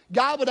serious?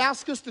 God would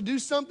ask us to do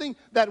something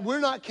that we're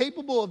not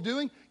capable of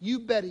doing? You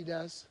bet He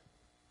does.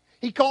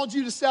 He called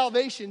you to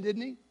salvation,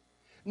 didn't He?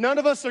 None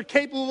of us are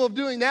capable of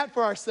doing that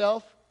for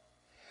ourselves.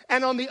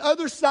 And on the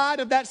other side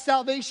of that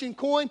salvation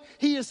coin,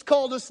 He has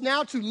called us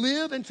now to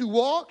live and to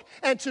walk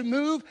and to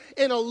move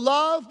in a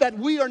love that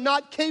we are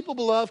not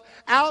capable of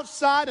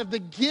outside of the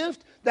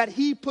gift that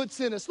He puts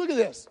in us. Look at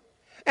this.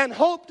 And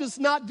hope does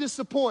not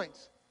disappoint,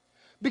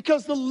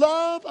 because the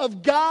love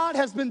of God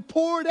has been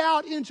poured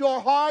out into our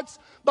hearts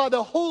by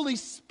the Holy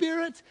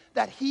Spirit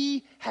that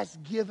He has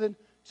given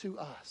to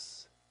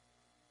us.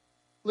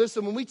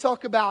 Listen, when we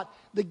talk about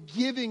the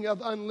giving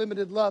of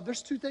unlimited love,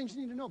 there's 2 things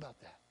you need to know about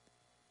that.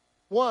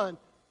 One,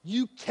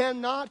 you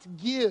cannot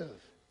give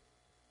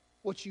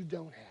what you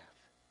don't have.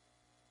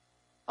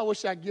 I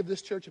wish I could give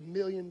this church $1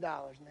 million,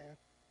 man.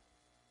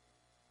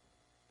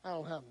 I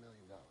don't have $1 million.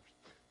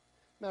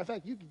 Matter of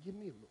fact, you could give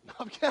me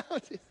a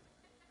little.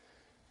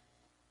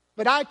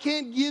 But I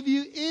can't give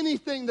you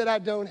anything that I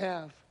don't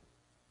have.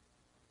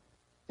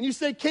 And you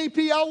say,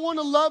 KP, I want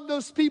to love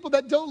those people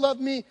that don't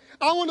love me.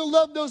 I want to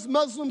love those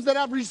Muslims that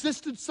I've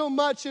resisted so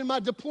much in my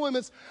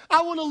deployments.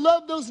 I want to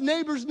love those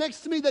neighbors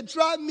next to me that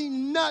drive me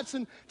nuts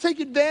and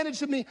take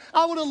advantage of me.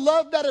 I want to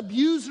love that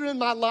abuser in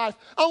my life.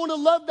 I want to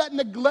love that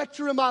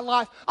neglector in my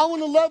life. I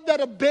want to love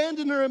that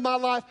abandoner in my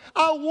life.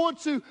 I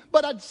want to,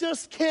 but I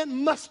just can't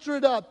muster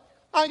it up.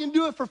 I can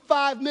do it for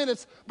 5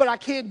 minutes, but I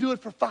can't do it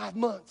for 5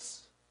 months.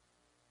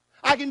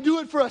 I can do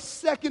it for a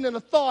second and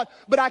a thought,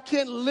 but I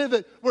can't live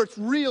it where it's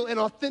real and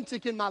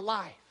authentic in my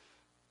life.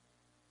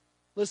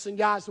 Listen,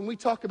 guys, when we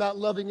talk about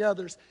loving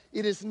others,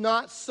 it is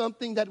not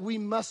something that we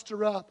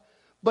muster up,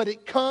 but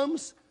it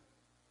comes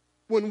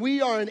when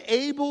we are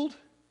enabled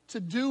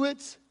to do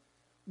it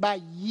by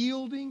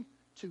yielding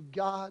to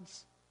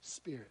God's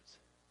Spirit.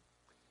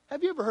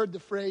 Have you ever heard the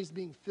phrase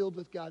being filled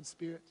with God's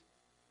Spirit?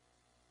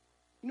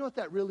 You know what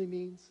that really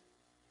means?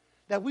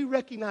 That we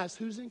recognize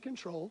who's in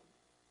control.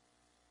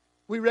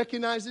 We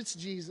recognize it's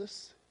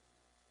Jesus.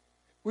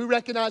 We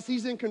recognize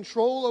He's in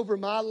control over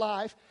my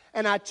life.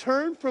 And I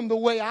turn from the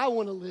way I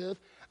want to live.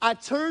 I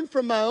turn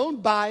from my own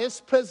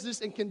bias,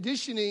 prejudice, and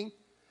conditioning.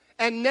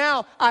 And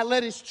now I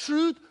let His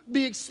truth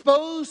be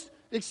expose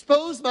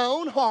my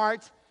own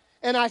heart.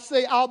 And I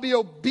say, I'll be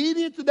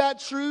obedient to that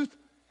truth.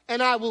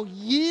 And I will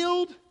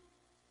yield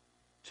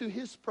to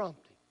His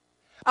prompting.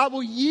 I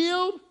will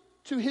yield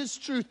to His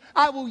truth.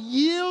 I will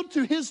yield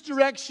to His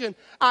direction.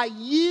 I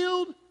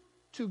yield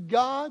to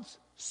God's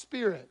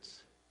Spirit.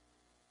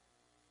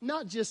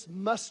 Not just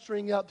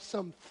mustering up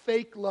some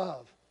fake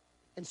love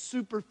and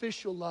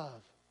superficial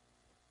love,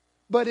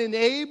 but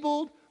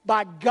enabled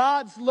by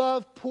God's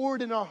love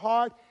poured in our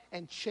heart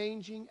and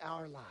changing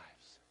our lives.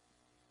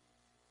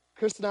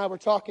 Chris and I were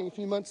talking a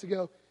few months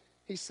ago.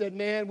 He said,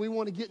 man, we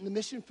want to get in the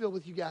mission field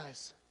with you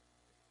guys.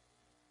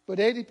 But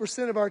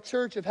 80% of our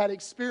church have had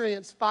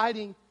experience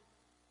fighting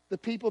the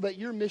people that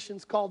your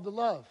mission's called to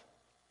love.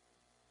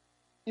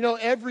 You know,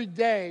 every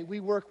day we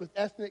work with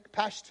ethnic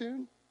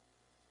Pashtun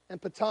and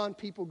Pathan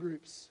people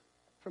groups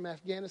from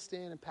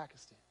Afghanistan and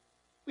Pakistan.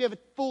 We have a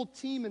full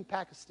team in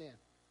Pakistan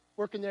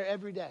working there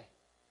every day.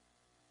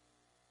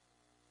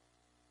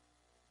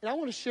 And I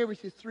want to share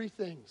with you 3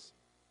 things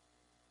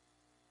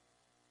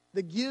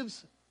that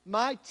gives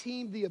my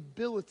team the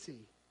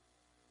ability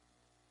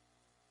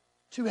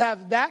to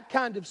have that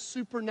kind of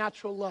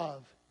supernatural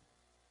love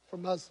for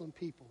Muslim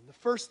people. The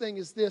first thing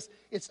is this: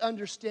 it's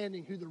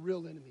understanding who the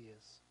real enemy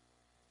is.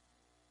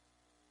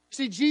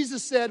 See,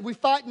 Jesus said, we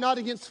fight not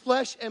against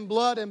flesh and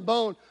blood and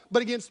bone,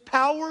 but against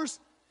powers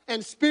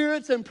and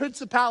spirits and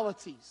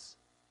principalities.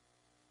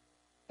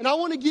 And I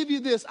want to give you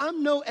this.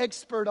 I'm no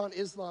expert on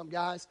Islam,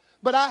 guys,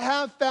 but I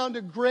have found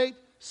a great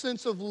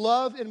sense of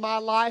love in my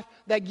life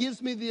that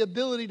gives me the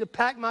ability to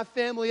pack my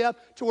family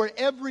up to where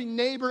every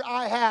neighbor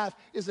I have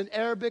is an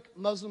Arabic,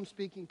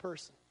 Muslim-speaking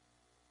person.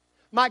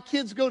 My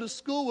kids go to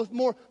school with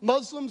more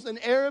Muslims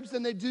and Arabs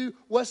than they do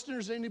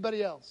Westerners or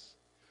anybody else.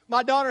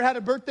 My daughter had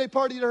a birthday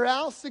party at her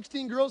house.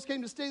 16 girls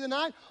came to stay the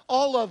night.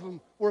 All of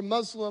them were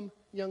Muslim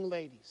young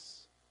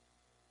ladies.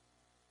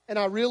 And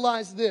I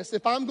realized this.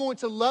 If I'm going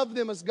to love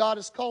them as God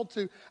has called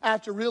to, I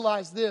have to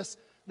realize this,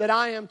 that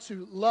I am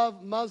to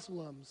love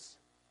Muslims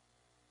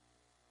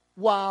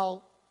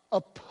while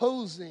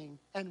opposing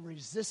and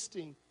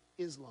resisting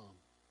Islam.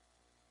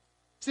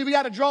 See, we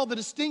got to draw the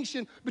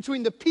distinction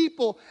between the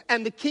people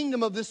and the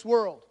kingdom of this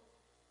world.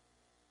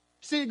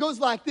 See, it goes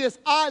like this.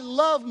 I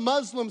love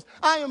Muslims.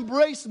 I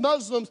embrace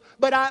Muslims,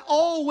 but I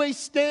always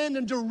stand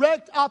in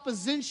direct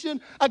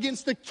opposition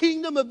against the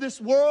kingdom of this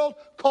world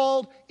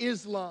called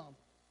Islam.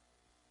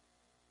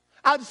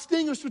 I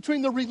distinguish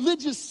between the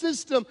religious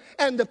system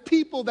and the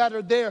people that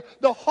are there,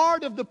 the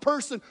heart of the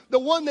person, the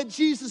one that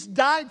Jesus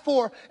died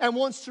for and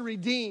wants to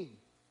redeem.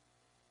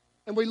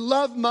 And we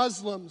love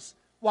Muslims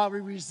while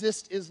we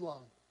resist Islam.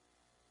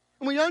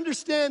 And we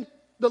understand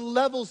the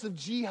levels of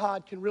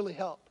jihad can really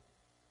help.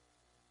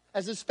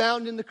 As it's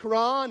found in the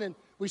Quran, and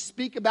we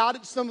speak about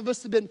it, some of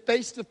us have been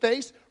face to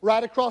face,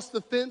 right across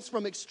the fence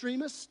from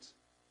extremists.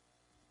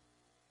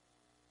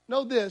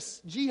 Know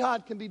this,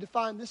 jihad can be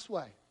defined this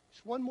way.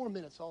 Just one more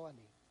minute's all I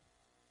need.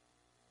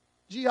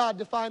 Jihad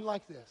defined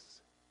like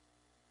this.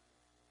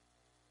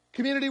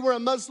 Community where a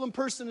Muslim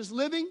person is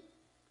living,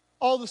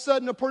 all of a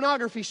sudden a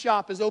pornography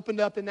shop is opened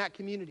up in that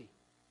community.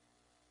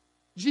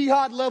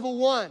 Jihad level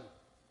 1.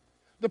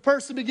 The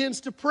person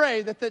begins to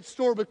pray that that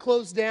store would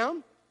close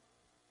down.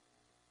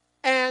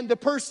 And the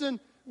person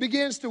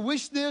begins to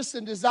wish this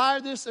and desire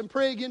this and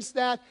pray against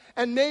that.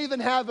 And may even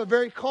have a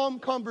very calm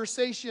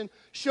conversation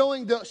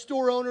showing the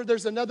store owner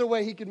there's another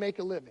way he can make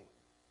a living.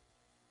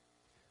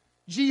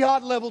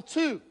 Jihad level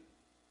 2.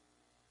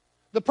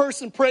 The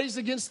person prays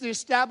against the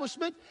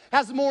establishment,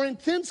 has a more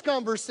intense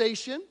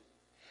conversation,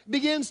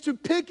 begins to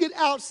picket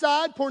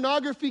outside,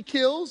 pornography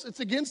kills, it's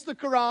against the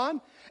Quran,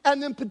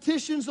 and then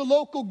petitions the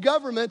local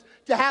government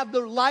to have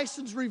their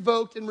license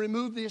revoked and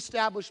remove the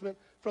establishment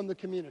from the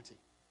community.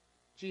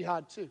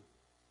 Jihad 2.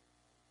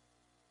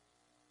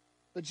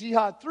 But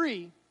Jihad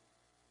 3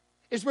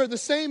 is where the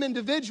same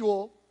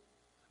individual,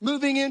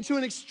 moving into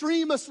an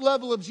extremist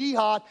level of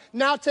jihad,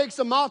 now takes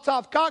a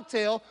Molotov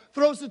cocktail,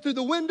 throws it through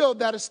the window of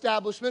that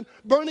establishment,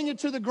 burning it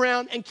to the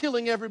ground and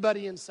killing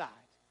everybody inside.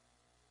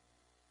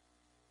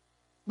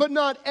 But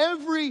not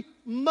every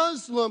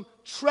Muslim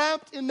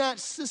trapped in that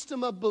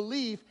system of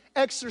belief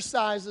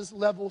exercises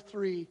level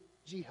 3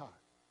 jihad.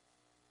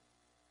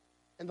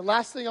 And the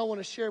last thing I want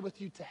to share with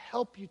you to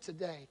help you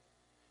today,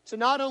 to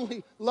not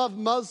only love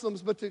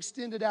Muslims, but to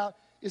extend it out,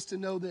 is to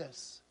know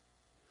this.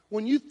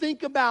 When you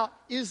think about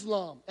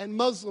Islam and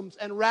Muslims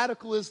and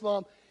radical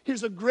Islam,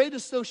 here's a great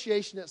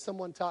association that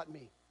someone taught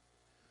me.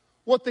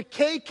 What the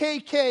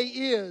KKK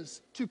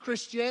is to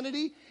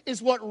Christianity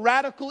is what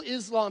radical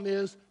Islam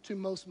is to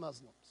most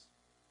Muslims.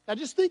 Now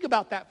just think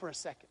about that for a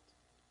second.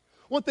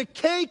 What the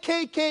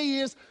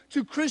KKK is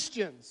to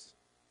Christians.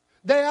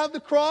 They have the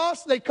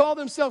cross, they call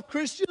themselves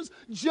Christians,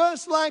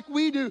 just like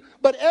we do.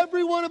 But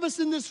every one of us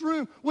in this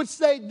room would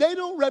say they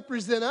don't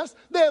represent us.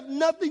 They have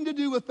nothing to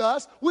do with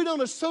us. We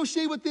don't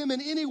associate with them in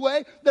any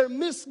way. They're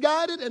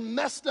misguided and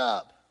messed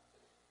up.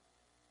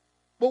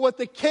 But what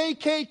the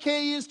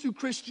KKK is to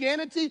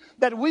Christianity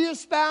that we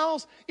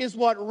espouse is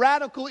what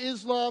radical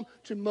Islam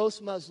to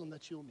most Muslim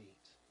that you'll meet.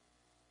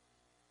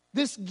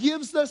 This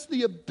gives us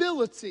the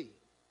ability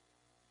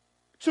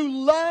to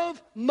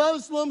love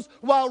Muslims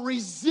while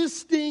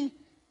resisting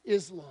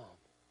Islam.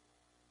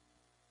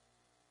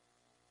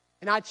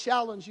 And I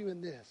challenge you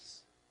in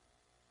this.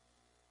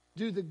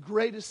 Do the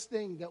greatest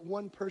thing that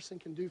one person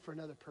can do for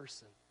another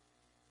person.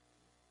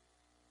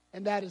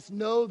 And that is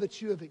know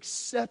that you have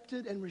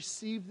accepted and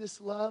received this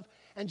love.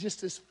 And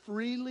just as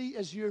freely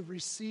as you have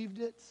received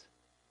it,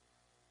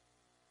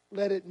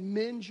 let it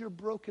mend your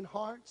broken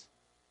heart.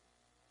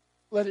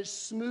 Let it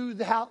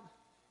smooth out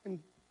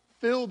and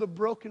fill the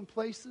broken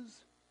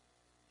places.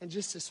 And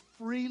just as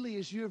freely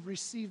as you have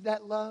received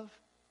that love,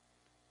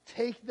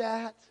 take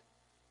that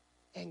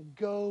and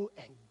go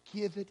and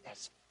give it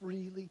as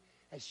freely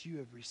as you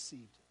have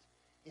received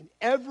it. In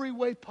every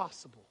way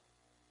possible.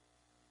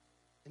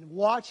 And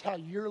watch how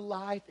your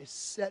life is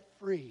set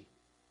free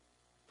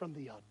from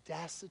the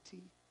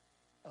audacity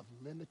of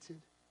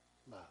limited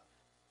love.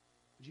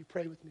 Would you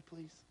pray with me,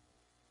 please?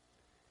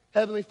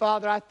 Heavenly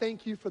Father, I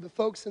thank you for the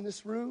folks in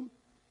this room.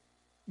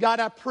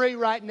 God, I pray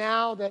right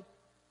now that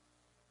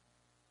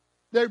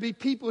there'd be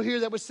people here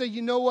that would say,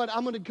 you know what,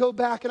 I'm going to go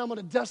back and I'm going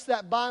to dust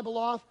that Bible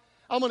off.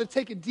 I'm going to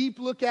take a deep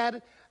look at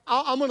it.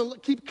 I'm going to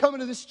keep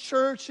coming to this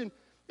church and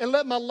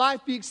let my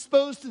life be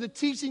exposed to the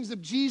teachings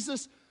of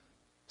Jesus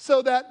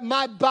so that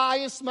my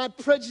bias, my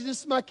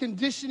prejudice, my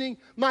conditioning,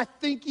 my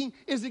thinking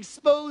is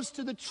exposed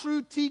to the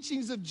true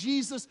teachings of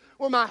Jesus,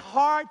 where my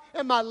heart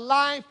and my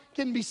life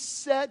can be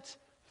set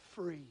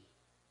free.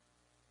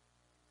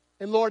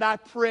 And Lord, I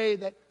pray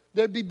that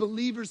there'd be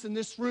believers in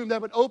this room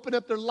that would open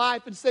up their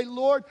life and say,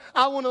 Lord,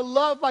 I want to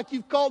love like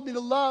you've called me to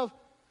love.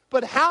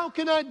 But how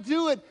can I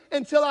do it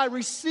until I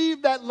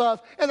receive that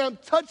love and I'm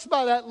touched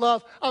by that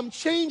love, I'm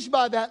changed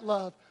by that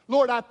love?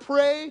 Lord, I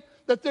pray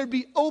that there'd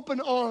be open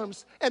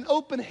arms and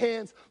open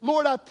hands.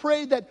 Lord, I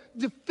pray that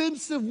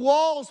defensive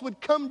walls would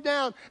come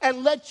down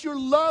and let your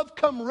love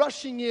come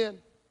rushing in.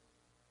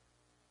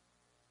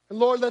 And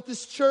Lord, let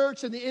this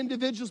church and the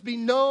individuals be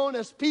known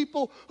as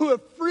people who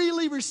have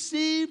freely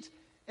received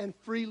and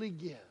freely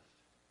give.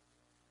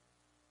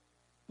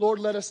 Lord,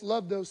 let us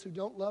love those who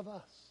don't love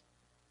us.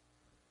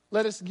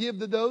 Let us give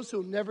to those who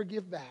will never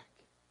give back.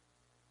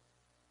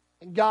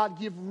 And God,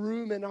 give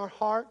room in our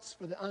hearts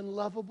for the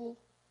unlovable.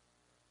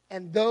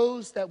 And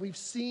those that we've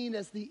seen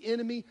as the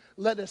enemy,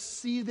 let us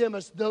see them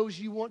as those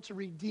you want to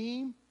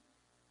redeem,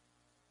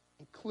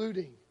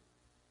 including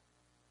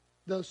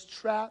those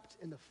trapped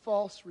in the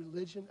false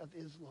religion of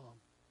Islam.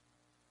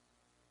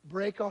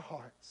 Break our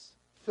hearts.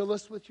 Fill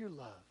us with your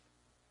love.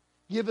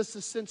 Give us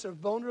a sense of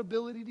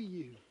vulnerability to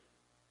you.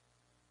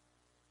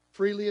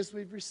 Freely as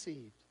we've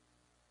received,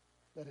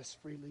 let us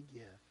freely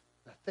give.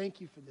 I thank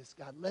you for this,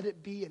 God. Let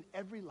it be in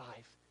every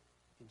life.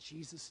 In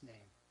Jesus' name.